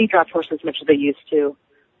don't see draft horses as much as they used to,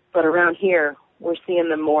 but around here, we're seeing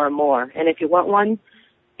them more and more. And if you want one,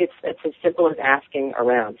 it's as simple as asking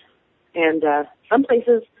around. And some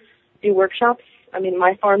places do workshops. I mean,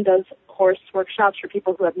 my farm does horse workshops for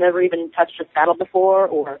people who have never even touched a saddle before,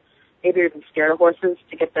 or maybe are even scared of horses,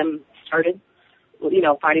 to get them started,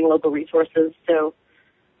 finding local resources. So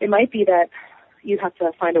it might be that you have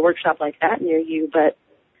to find a workshop like that near you, but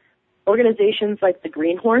organizations like the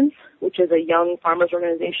Greenhorns, which is a young farmers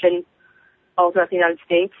organization all throughout the United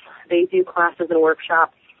States, they do classes and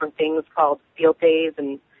workshops for things called field days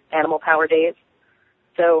and animal power days.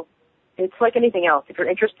 So it's like anything else. If you're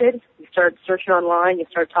interested, you start searching online, you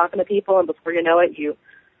start talking to people, and before you know it, you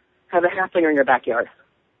have a halfling in your backyard.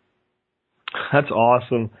 That's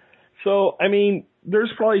awesome. So, I mean,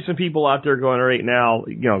 there's probably some people out there going right now,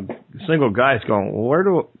 single guys going, well, where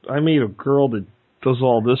do I meet a girl that does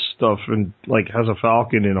all this stuff and has a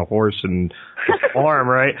falcon and a horse and a farm,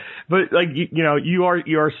 right? But you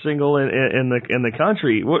are single in the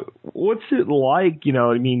country. What's it like?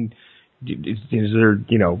 I mean, is there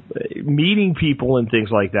meeting people and things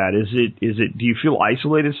like that? Is it? Do you feel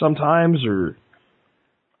isolated sometimes, or?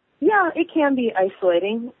 Yeah, it can be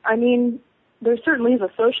isolating. I mean, there certainly is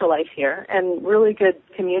a social life here and really good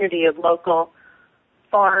community of local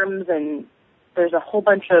farms, and there's a whole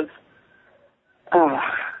bunch of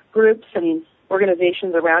groups and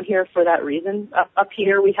organizations around here for that reason. Up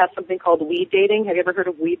here, we have something called weed dating. Have you ever heard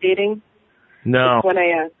of weed dating? No.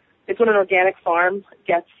 It's when an organic farm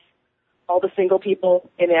gets all the single people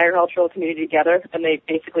in the agricultural community together, and they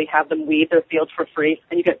basically have them weed their fields for free,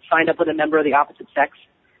 and you get signed up with a member of the opposite sex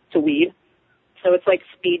to weed. So it's like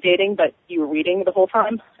speed dating, but you were reading the whole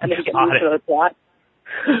time, and then you get moved to the plot.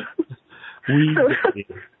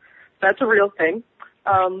 That's a real thing.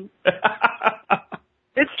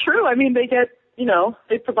 It's true. I mean, they get,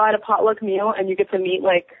 they provide a potluck meal, and you get to meet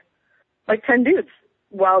like 10 dudes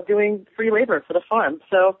while doing free labor for the farm.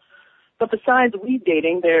 So, but besides weed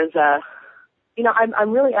dating, there's,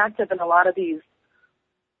 I'm really active in a lot of these.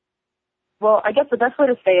 Well, I guess the best way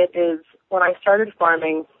to say it is when I started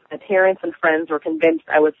farming, my parents and friends were convinced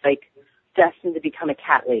I was destined to become a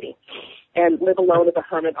cat lady and live alone as a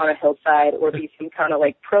hermit on a hillside, or be some kind of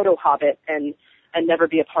proto-hobbit and never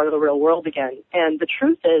be a part of the real world again. And the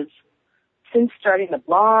truth is, since starting the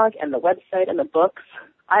blog and the website and the books,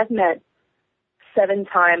 I've met 7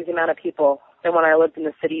 times the amount of people than when I lived in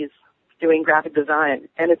the cities doing graphic design.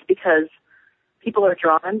 And it's because people are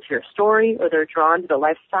drawn to your story, or they're drawn to the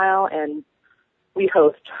lifestyle, and we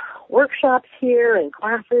host workshops here and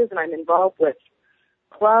classes, and I'm involved with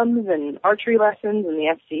clubs and archery lessons and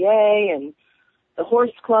the FCA and the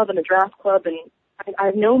horse club and the draft club. And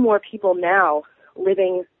I know more people now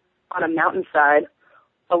living on a mountainside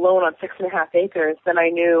alone on 6.5 acres than I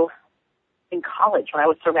knew in college when I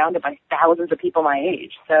was surrounded by thousands of people my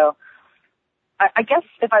age. So I guess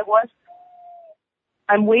if I was,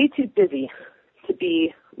 I'm way too busy to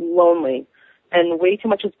be lonely, and way too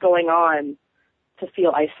much is going on to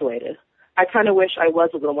feel isolated. I kind of wish I was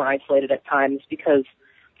a little more isolated at times because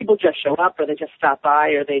people just show up or they just stop by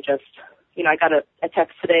or they just, I got a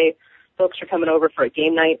text today, folks are coming over for a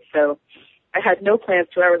game night. So I had no plans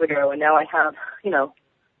 2 hours ago, and now I have,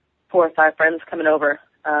 4 or 5 friends coming over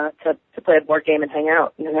to play a board game and hang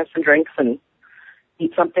out and have some drinks and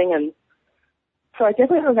eat something. And so I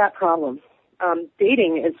definitely have that problem.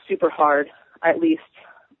 Dating is super hard, at least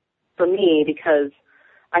for me, because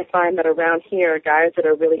I find that around here, guys that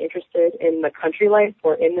are really interested in the country life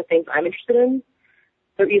or in the things I'm interested in,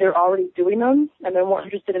 they're either already doing them and they're more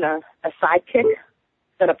interested in a sidekick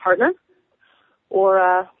than a partner,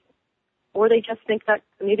 or they just think that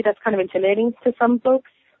maybe that's kind of intimidating to some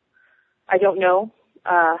folks. I don't know.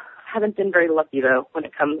 Haven't been very lucky, though, when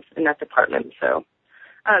it comes in that department. So,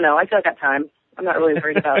 I don't know. I feel like I got time. I'm not really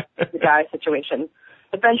worried about the guy situation.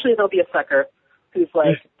 Eventually, there'll be a sucker who's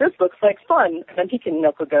like, this looks like fun, and then he can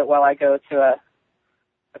milk a goat while I go to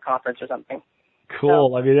a conference or something. Cool.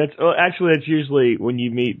 So, I mean, that's usually when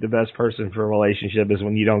you meet the best person for a relationship is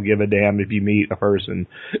when you don't give a damn if you meet a person.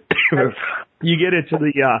 You get into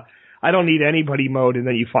the I don't need anybody mode, and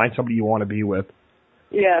then you find somebody you want to be with.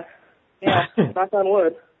 Yeah. Knock on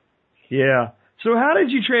wood. Yeah. So how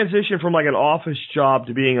did you transition from like an office job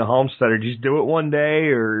to being a homesteader? Did you just do it one day,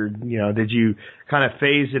 or did you kind of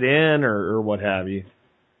phase it in, or what have you?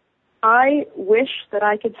 I wish that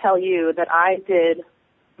I could tell you that I did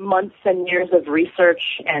months and years of research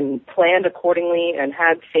and planned accordingly and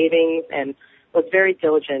had savings and was very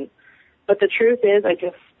diligent. But the truth is I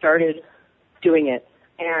just started doing it,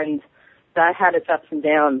 and that had its ups and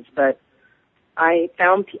downs. But I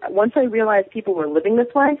found once I realized people were living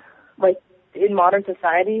this way, like in modern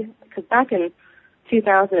society, because back in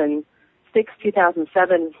 2006,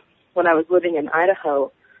 2007, when I was living in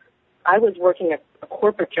Idaho, I was working a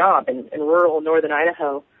corporate job in rural northern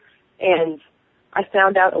Idaho, and I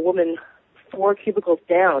found out a woman 4 cubicles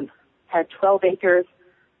down had 12 acres,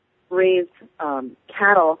 raised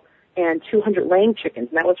cattle, and 200 laying chickens,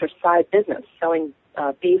 and that was her side business, selling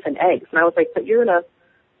beef and eggs. And I was like, but you're in a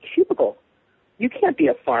cubicle. You can't be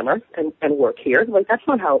a farmer and work here. Like, that's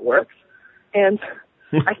not how it works. And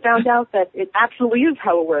I found out that it absolutely is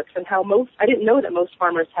how it works, and how I didn't know that most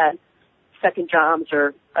farmers had second jobs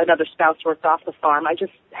or another spouse worked off the farm.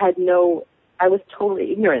 I was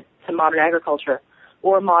totally ignorant to modern agriculture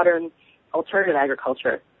or modern alternative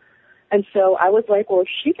agriculture. And so I was like, well, if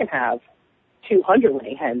she can have 200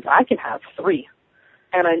 laying hens, I can have 3.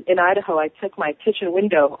 And in Idaho, I took my kitchen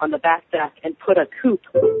window on the back deck and put a coop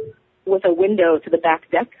with a window to the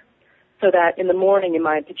back deck so that in the morning in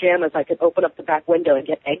my pajamas, I could open up the back window and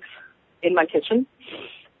get eggs in my kitchen.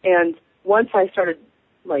 And once I started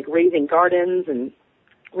like raising gardens and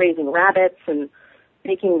raising rabbits and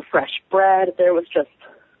making fresh bread, there was just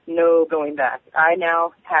no going back. I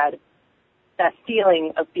now had that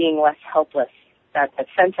feeling of being less helpless, that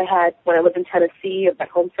sense I had when I lived in Tennessee of that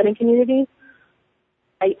homesteading community.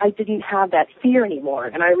 I didn't have that fear anymore,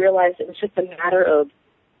 and I realized it was just a matter of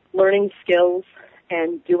learning skills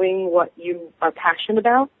and doing what you are passionate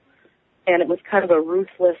about, and it was kind of a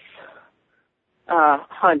ruthless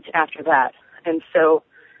hunt after that. And so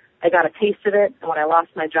I got a taste of it, and when I lost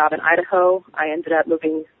my job in Idaho, I ended up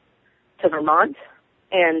moving to Vermont,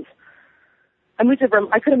 and I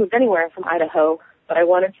could have moved anywhere from Idaho, but I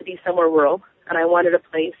wanted to be somewhere rural, and I wanted a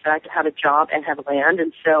place that I could have a job and have land,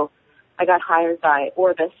 and so I got hired by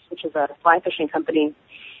Orvis, which is a fly fishing company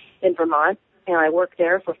in Vermont, and I worked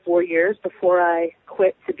there for 4 years before I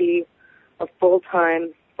quit to be a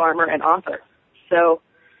full-time farmer and author. So,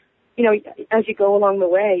 as you go along the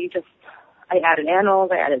way, I added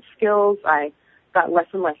animals, I added skills, I got less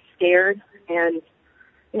and less scared, and,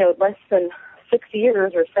 less than 6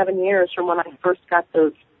 years or 7 years from when I first got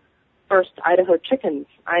those first Idaho chickens,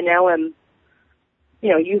 I now am,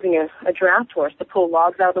 using a draft horse to pull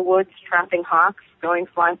logs out of the woods, trapping hawks, going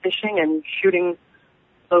fly fishing, and shooting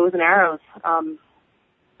bows and arrows on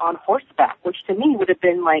horseback, which to me would have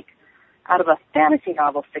been like out of a fantasy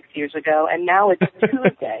novel 6 years ago, and now it's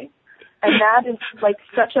Tuesday. And that is like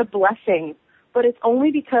such a blessing, but it's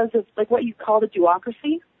only because of like what you call the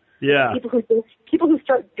duocracy. Yeah. People who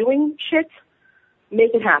start doing shit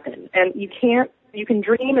make it happen. And you can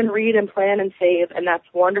dream and read and plan and save, and that's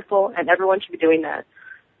wonderful, and everyone should be doing that.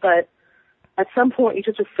 But at some point, you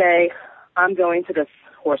just say, I'm going to this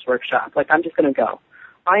horse workshop. Like, I'm just going to go.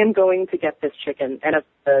 I am going to get this chicken. And if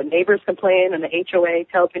the neighbors complain and the HOA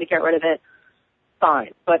tells me to get rid of it,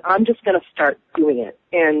 fine. But I'm just going to start doing it.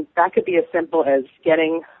 And that could be as simple as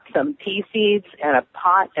getting some pea seeds and a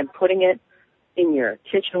pot and putting it in your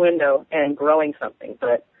kitchen window and growing something.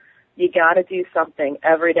 But you got to do something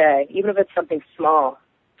every day, even if it's something small,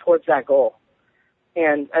 towards that goal.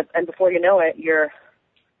 And before you know it, you're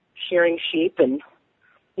shearing sheep and,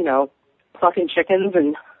 you know, plucking chickens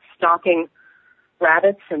and stalking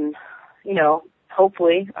rabbits and, you know,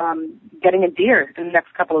 hopefully getting a deer in the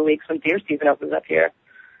next couple of weeks when deer season opens up here.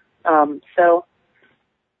 So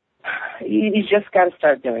you just got to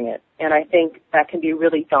start doing it. And I think that can be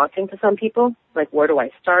really daunting to some people. Like, where do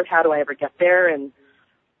I start? How do I ever get there? And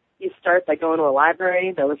you start by going to a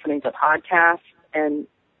library, by listening to podcasts, and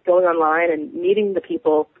going online and meeting the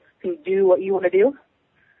people who do what you want to do.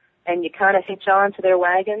 And you kind of hitch on to their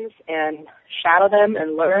wagons and shadow them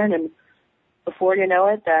and learn. And before you know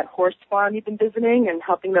it, that horse farm you've been visiting and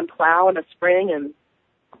helping them plow in the spring and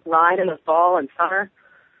ride in the fall and summer,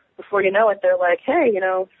 before you know it, they're like, hey, you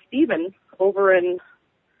know, Stephen over in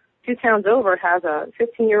 2 towns over has a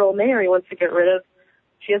 15-year-old mare he wants to get rid of.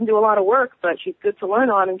 She doesn't do a lot of work, but she's good to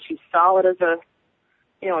learn on, and she's solid as a,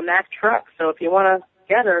 you know, a Mack truck. So if you want to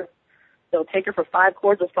get her, they'll take her for 5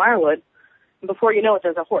 cords of firewood. And before you know it,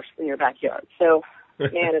 there's a horse in your backyard. So,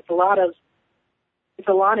 man, it's a lot of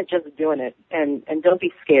just doing it, and don't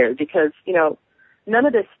be scared, because, you know, none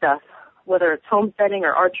of this stuff, whether it's homesteading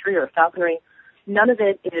or archery or falconry, none of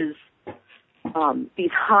it is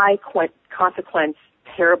these high consequence,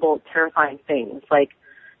 terrible, terrifying things. Like,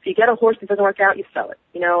 if you get a horse that doesn't work out, you sell it.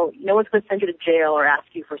 You know, no one's going to send you to jail or ask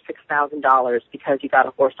you for $6,000 because you got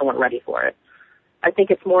a horse and weren't ready for it. I think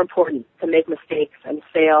it's more important to make mistakes and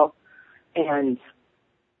fail and,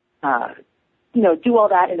 you know, do all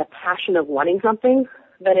that in a passion of wanting something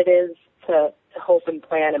than it is to hope and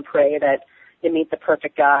plan and pray that you meet the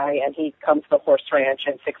perfect guy and he comes to the horse ranch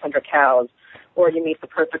and 600 cows, or you meet the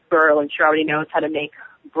perfect girl and she already knows how to make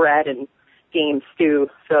bread and game stew,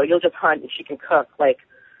 so you'll just hunt and she can cook. Like,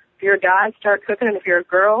 if you're a guy, start cooking, and if you're a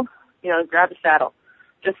girl, you know, grab a saddle.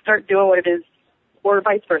 Just start doing what it is, or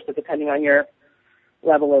vice versa, depending on your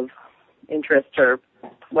level of interest or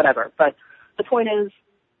whatever. But the point is,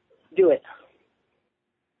 do it.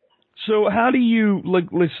 So how do you, like,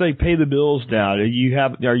 let's say, pay the bills now? Are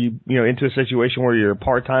you into a situation where you're a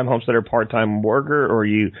part-time homesteader, part-time worker, or are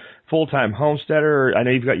you full-time homesteader? I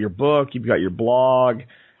know you've got your book, you've got your blog.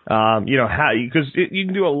 You know, how, because you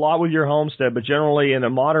can do a lot with your homestead, but generally in a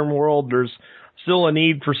modern world, there's still a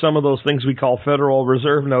need for some of those things we call Federal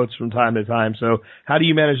Reserve notes from time to time. So how do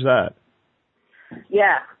you manage that?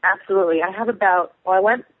 Yeah, absolutely. I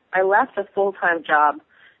left a full-time job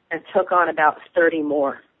and took on about 30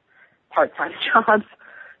 more part-time jobs.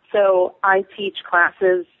 So I teach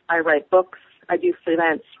classes, I write books, I do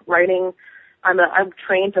freelance writing. I'm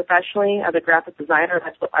trained professionally as a graphic designer.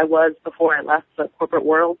 That's what I was before I left the corporate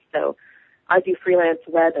world. So I do freelance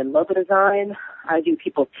web and logo design. I do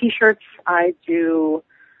people T-shirts. I do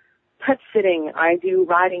pet sitting. I do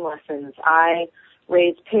riding lessons. I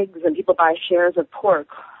raise pigs and people buy shares of pork.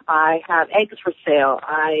 I have eggs for sale.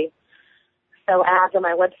 I sell ads on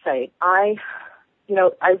my website. I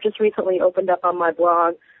just recently opened up on my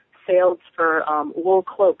blog sales for wool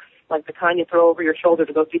cloaks, like the kind you throw over your shoulder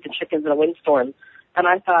to go feed the chickens in a windstorm. And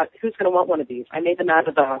I thought, who's going to want one of these? I made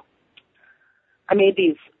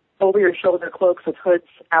these over-your-shoulder cloaks with hoods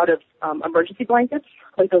out of emergency blankets,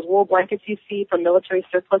 like those wool blankets you see from military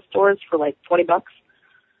surplus stores for like $20.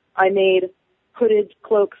 I made hooded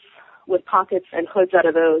cloaks with pockets and hoods out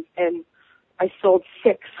of those, and I sold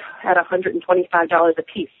 6 at $125 a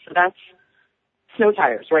piece. So that's snow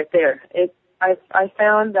tires right there. I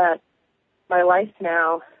found that my life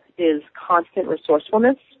now is constant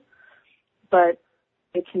resourcefulness, but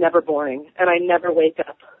it's never boring. And I never wake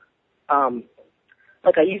up,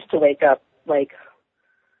 like I used to wake up, like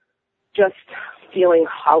just feeling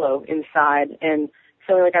hollow inside and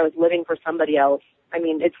feeling like I was living for somebody else. I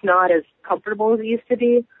mean, it's not as comfortable as it used to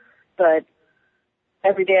be, but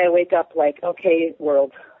every day I wake up like, okay,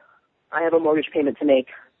 world, I have a mortgage payment to make.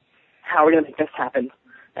 How are we going to make this happen?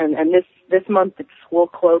 And this month it's wool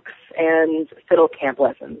cloaks and fiddle camp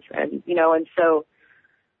lessons. And, you know, and so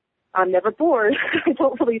I'm never bored. I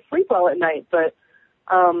don't really sleep well at night, but,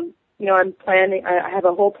 you know, I have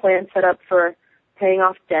a whole plan set up for paying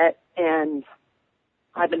off debt, and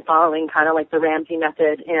I've been following kind of like the Ramsey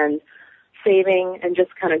method and saving and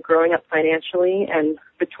just kind of growing up financially. And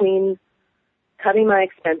between cutting my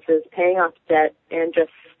expenses, paying off debt, and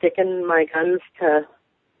just sticking my guns to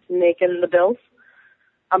making the bills,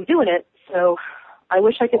 I'm doing it. So I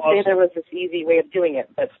wish I could say there was this easy way of doing it,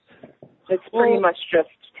 but it's pretty much just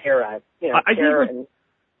terror. You know, I think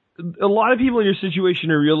a lot of people in your situation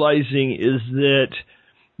are realizing is that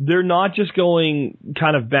they're not just going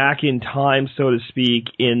kind of back in time, so to speak,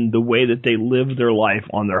 in the way that they live their life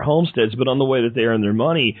on their homesteads, but on the way that they earn their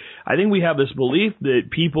money. I think we have this belief that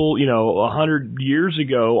people, 100 years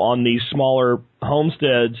ago on these smaller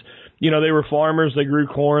homesteads, they were farmers, they grew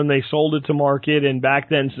corn, they sold it to market, and back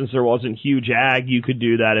then, since there wasn't huge ag, you could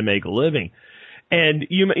do that and make a living. And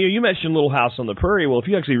you mentioned Little House on the Prairie. Well, if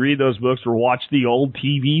you actually read those books or watch the old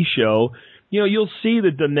TV show, you'll see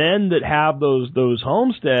that the men that have those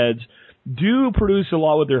homesteads do produce a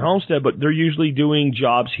lot with their homestead, but they're usually doing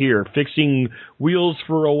jobs here, fixing wheels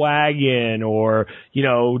for a wagon or,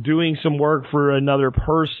 doing some work for another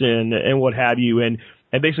person and what have you, and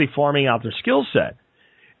basically farming out their skill set.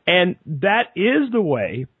 And that is the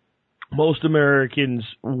way most Americans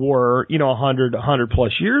were, 100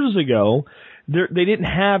 plus years ago. They didn't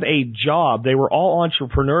have a job. They were all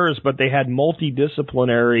entrepreneurs, but they had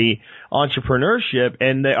multidisciplinary entrepreneurship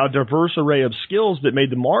and a diverse array of skills that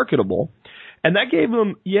made them marketable. And that gave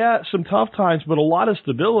them, some tough times, but a lot of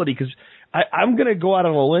stability, because I'm going to go out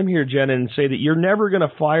on a limb here, Jenna, and say that you're never going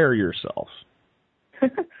to fire yourself.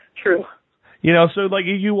 True. So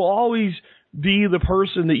you will always be the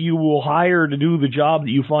person that you will hire to do the job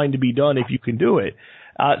that you find to be done if you can do it.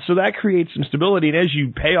 So that creates some stability, and as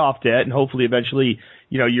you pay off debt and hopefully eventually,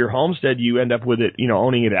 your homestead, you end up with it,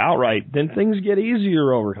 owning it outright, then things get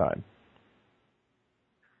easier over time.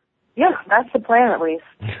 Yeah, that's the plan at least.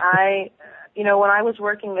 When I was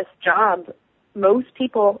working this job, most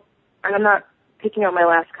people, and I'm not picking out my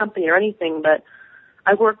last company or anything, but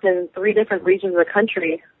I worked in 3 different regions of the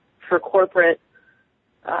country for corporate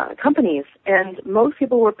companies, and most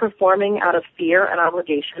people were performing out of fear and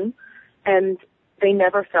obligation, and they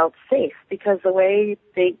never felt safe, because the way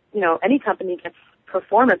any company gets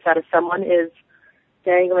performance out of someone is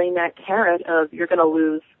dangling that carrot of, you're going to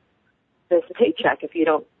lose this paycheck if you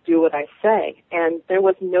don't do what I say. And there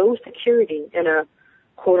was no security in a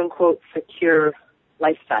quote unquote secure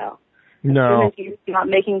lifestyle. No. As soon as you're not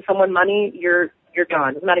making someone money, you're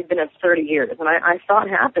gone. It's not even been 30 years. And I saw it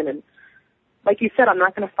happen. And like you said, I'm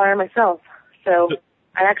not going to fire myself. So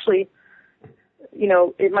I actually,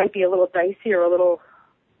 it might be a little dicey or a little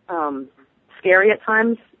scary at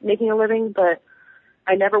times making a living, but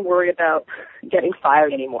I never worry about getting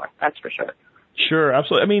fired anymore. That's for sure. Sure,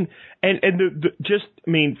 absolutely. I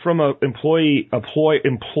mean, from a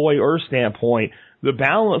employer standpoint, the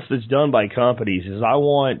balance that's done by companies is I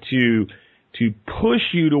want to push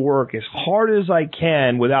you to work as hard as I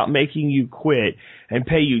can without making you quit and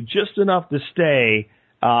pay you just enough to stay,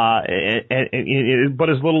 but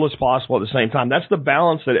as little as possible at the same time. That's the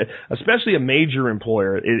balance that, especially a major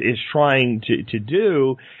employer is trying to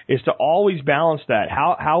do, is to always balance that.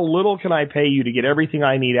 How little can I pay you to get everything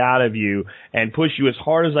I need out of you and push you as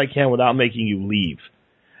hard as I can without making you leave?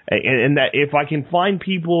 And that if I can find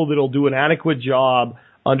people that'll do an adequate job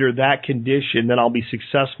under that condition, then I'll be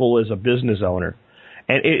successful as a business owner.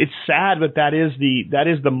 And it's sad, but that is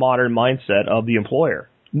the modern mindset of the employer.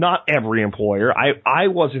 Not every employer. I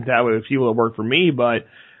wasn't that way with people that worked for me, but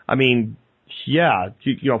I mean,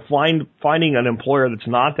 finding an employer that's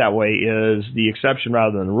not that way is the exception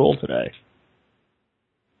rather than the rule today.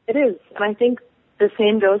 It is, and I think the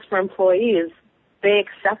same goes for employees. They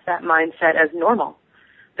accept that mindset as normal.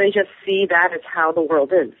 They just see that as how the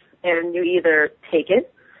world is, and you either take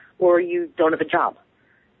it or you don't have a job.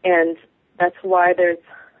 And that's why there's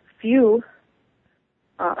few,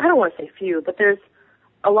 I don't want to say few, but there's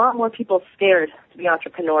a lot more people scared to be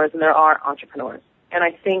entrepreneurs than there are entrepreneurs. And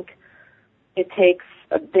I think it takes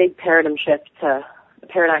a big paradigm shift to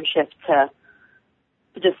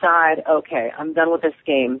decide, okay, I'm done with this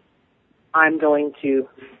game. I'm going to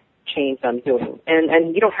change what I'm doing.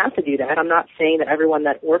 And you don't have to do that. I'm not saying that everyone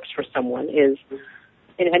that works for someone is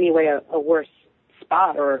in any way a worse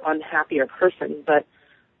spot or unhappier person, but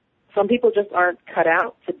some people just aren't cut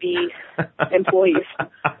out to be employees.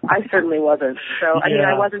 I certainly wasn't. So, I mean,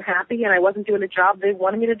 I wasn't happy and I wasn't doing the job they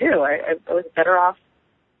wanted me to do. I was better off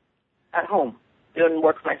at home doing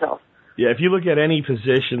work for myself. Yeah, if you look at any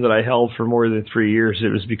position that I held for more than 3 years, it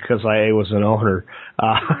was because I was an owner.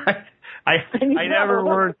 I never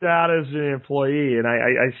worked out as an employee, and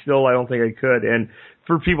I don't think I could. And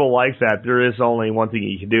for people like that, there is only one thing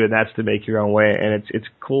you can do, and that's to make your own way. And it's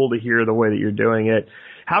cool to hear the way that you're doing it.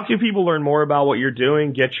 How can people learn more about what you're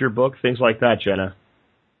doing, get your book, things like that, Jenna?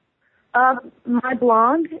 My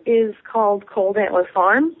blog is called Cold Antler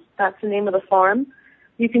Farm. That's the name of the farm.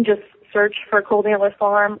 You can just search for Cold Antler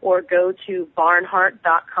Farm or go to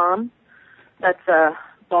barnheart.com. That's a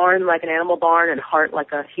barn like an animal barn and heart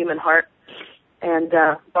like a human heart. And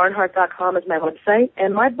barnheart.com is my website.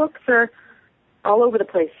 And my books are all over the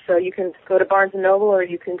place. So you can go to Barnes & Noble, or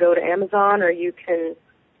you can go to Amazon, or you can,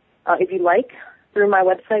 if you like, through my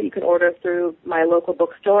website, you can order through my local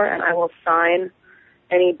bookstore, and I will sign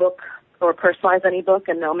any book or personalize any book,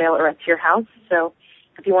 and they'll mail it right to your house. So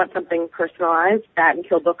if you want something personalized,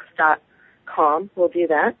 batandkillbooks.com will do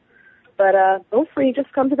that. But mostly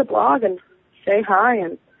just come to the blog and say hi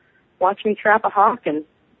and watch me trap a hawk and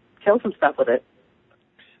kill some stuff with it.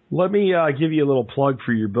 Let me give you a little plug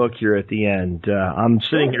for your book here at the end. I'm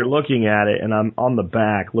sitting here looking at it, and I'm on the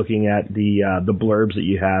back looking at the blurbs that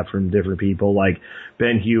you have from different people like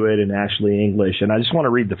Ben Hewitt and Ashley English, and I just want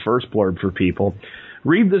to read the first blurb for people.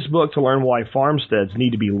 Read this book to learn why farmsteads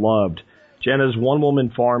need to be loved. Jenna's one-woman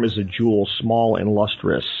farm is a jewel, small and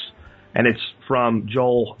lustrous. And it's from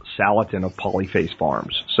Joel Salatin of Polyface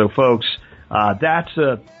Farms. So, folks, that's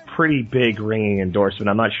a pretty big ringing endorsement.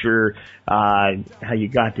 I'm not sure how you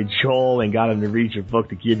got to Joel and got him to read your book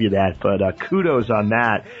to give you that, but kudos on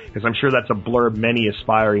that, because I'm sure that's a blurb many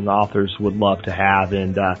aspiring authors would love to have,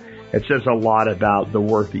 and it says a lot about the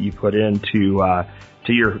work that you put into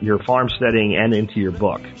to your farmsteading and into your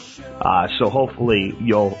book. So hopefully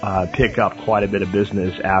you'll pick up quite a bit of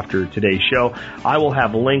business after today's show. I will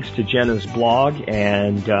have links to Jenna's blog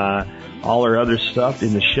and all her other stuff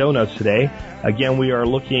in the show notes today. Again, we are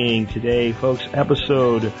looking today, folks,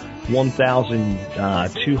 episode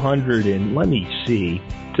 1200 and let me see,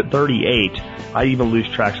 to 38. I even lose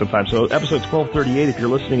track sometimes. So episode 1238, if you're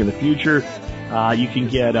listening in the future, you can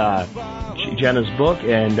get Jenna's book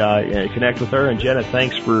and connect with her. And Jenna,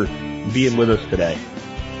 thanks for being with us today.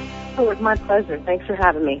 Oh, it was my pleasure. Thanks for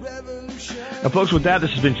having me. Now, folks, with that,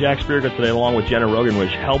 this has been Jack Spirko today, along with Jenna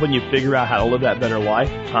Roganwich, helping you figure out how to live that better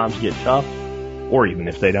life if times get tough, or even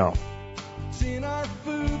if they don't. It's in our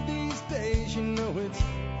food these days, you know it's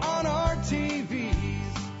on our TVs.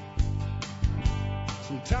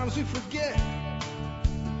 Sometimes we forget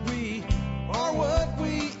we are what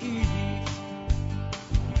we eat.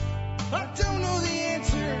 I don't know the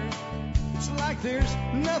answer. It's like there's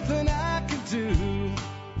nothing I can do.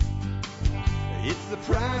 It's the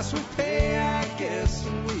price we pay, I guess,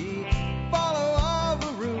 and we follow all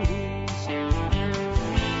the rules.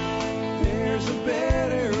 There's a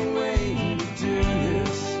better way to do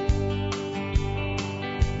this.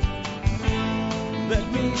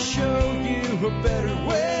 Let me show you a better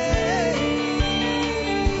way.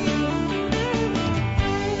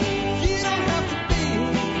 You don't have to be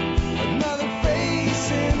another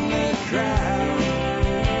face in the crowd.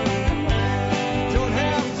 Don't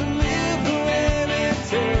have to live the way they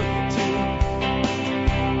tell you to.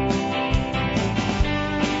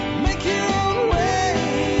 Make your own way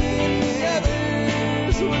and the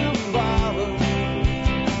others will follow.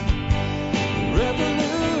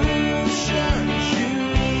 Revolution is you.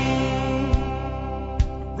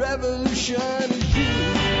 Revolution is you.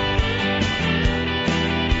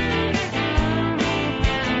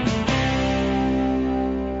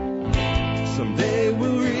 Someday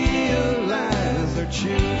we'll realize our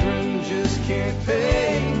children just can't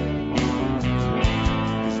pay.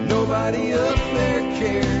 'Cause nobody up there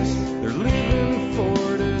cares. They're living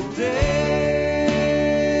for today.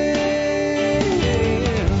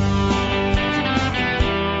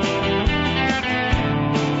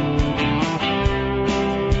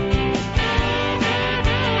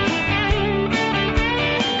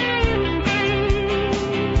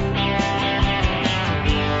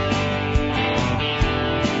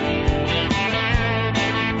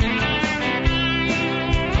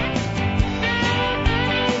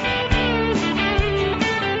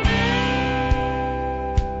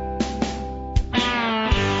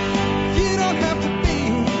 You don't have to be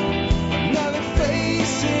another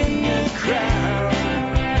face in the crowd.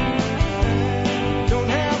 Don't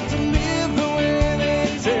have to live the way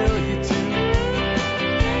they tell you to.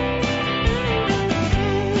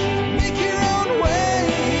 Make your own way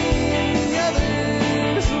and the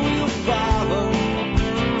others will follow.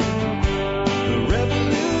 The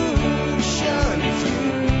revolution is you.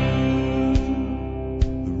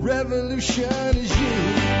 The revolution is you.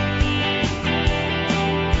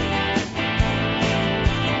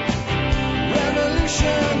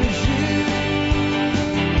 Revolution is you.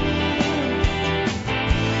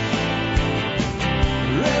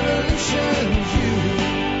 Revolution is you.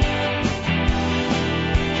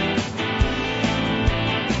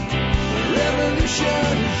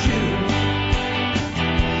 Revolution is you.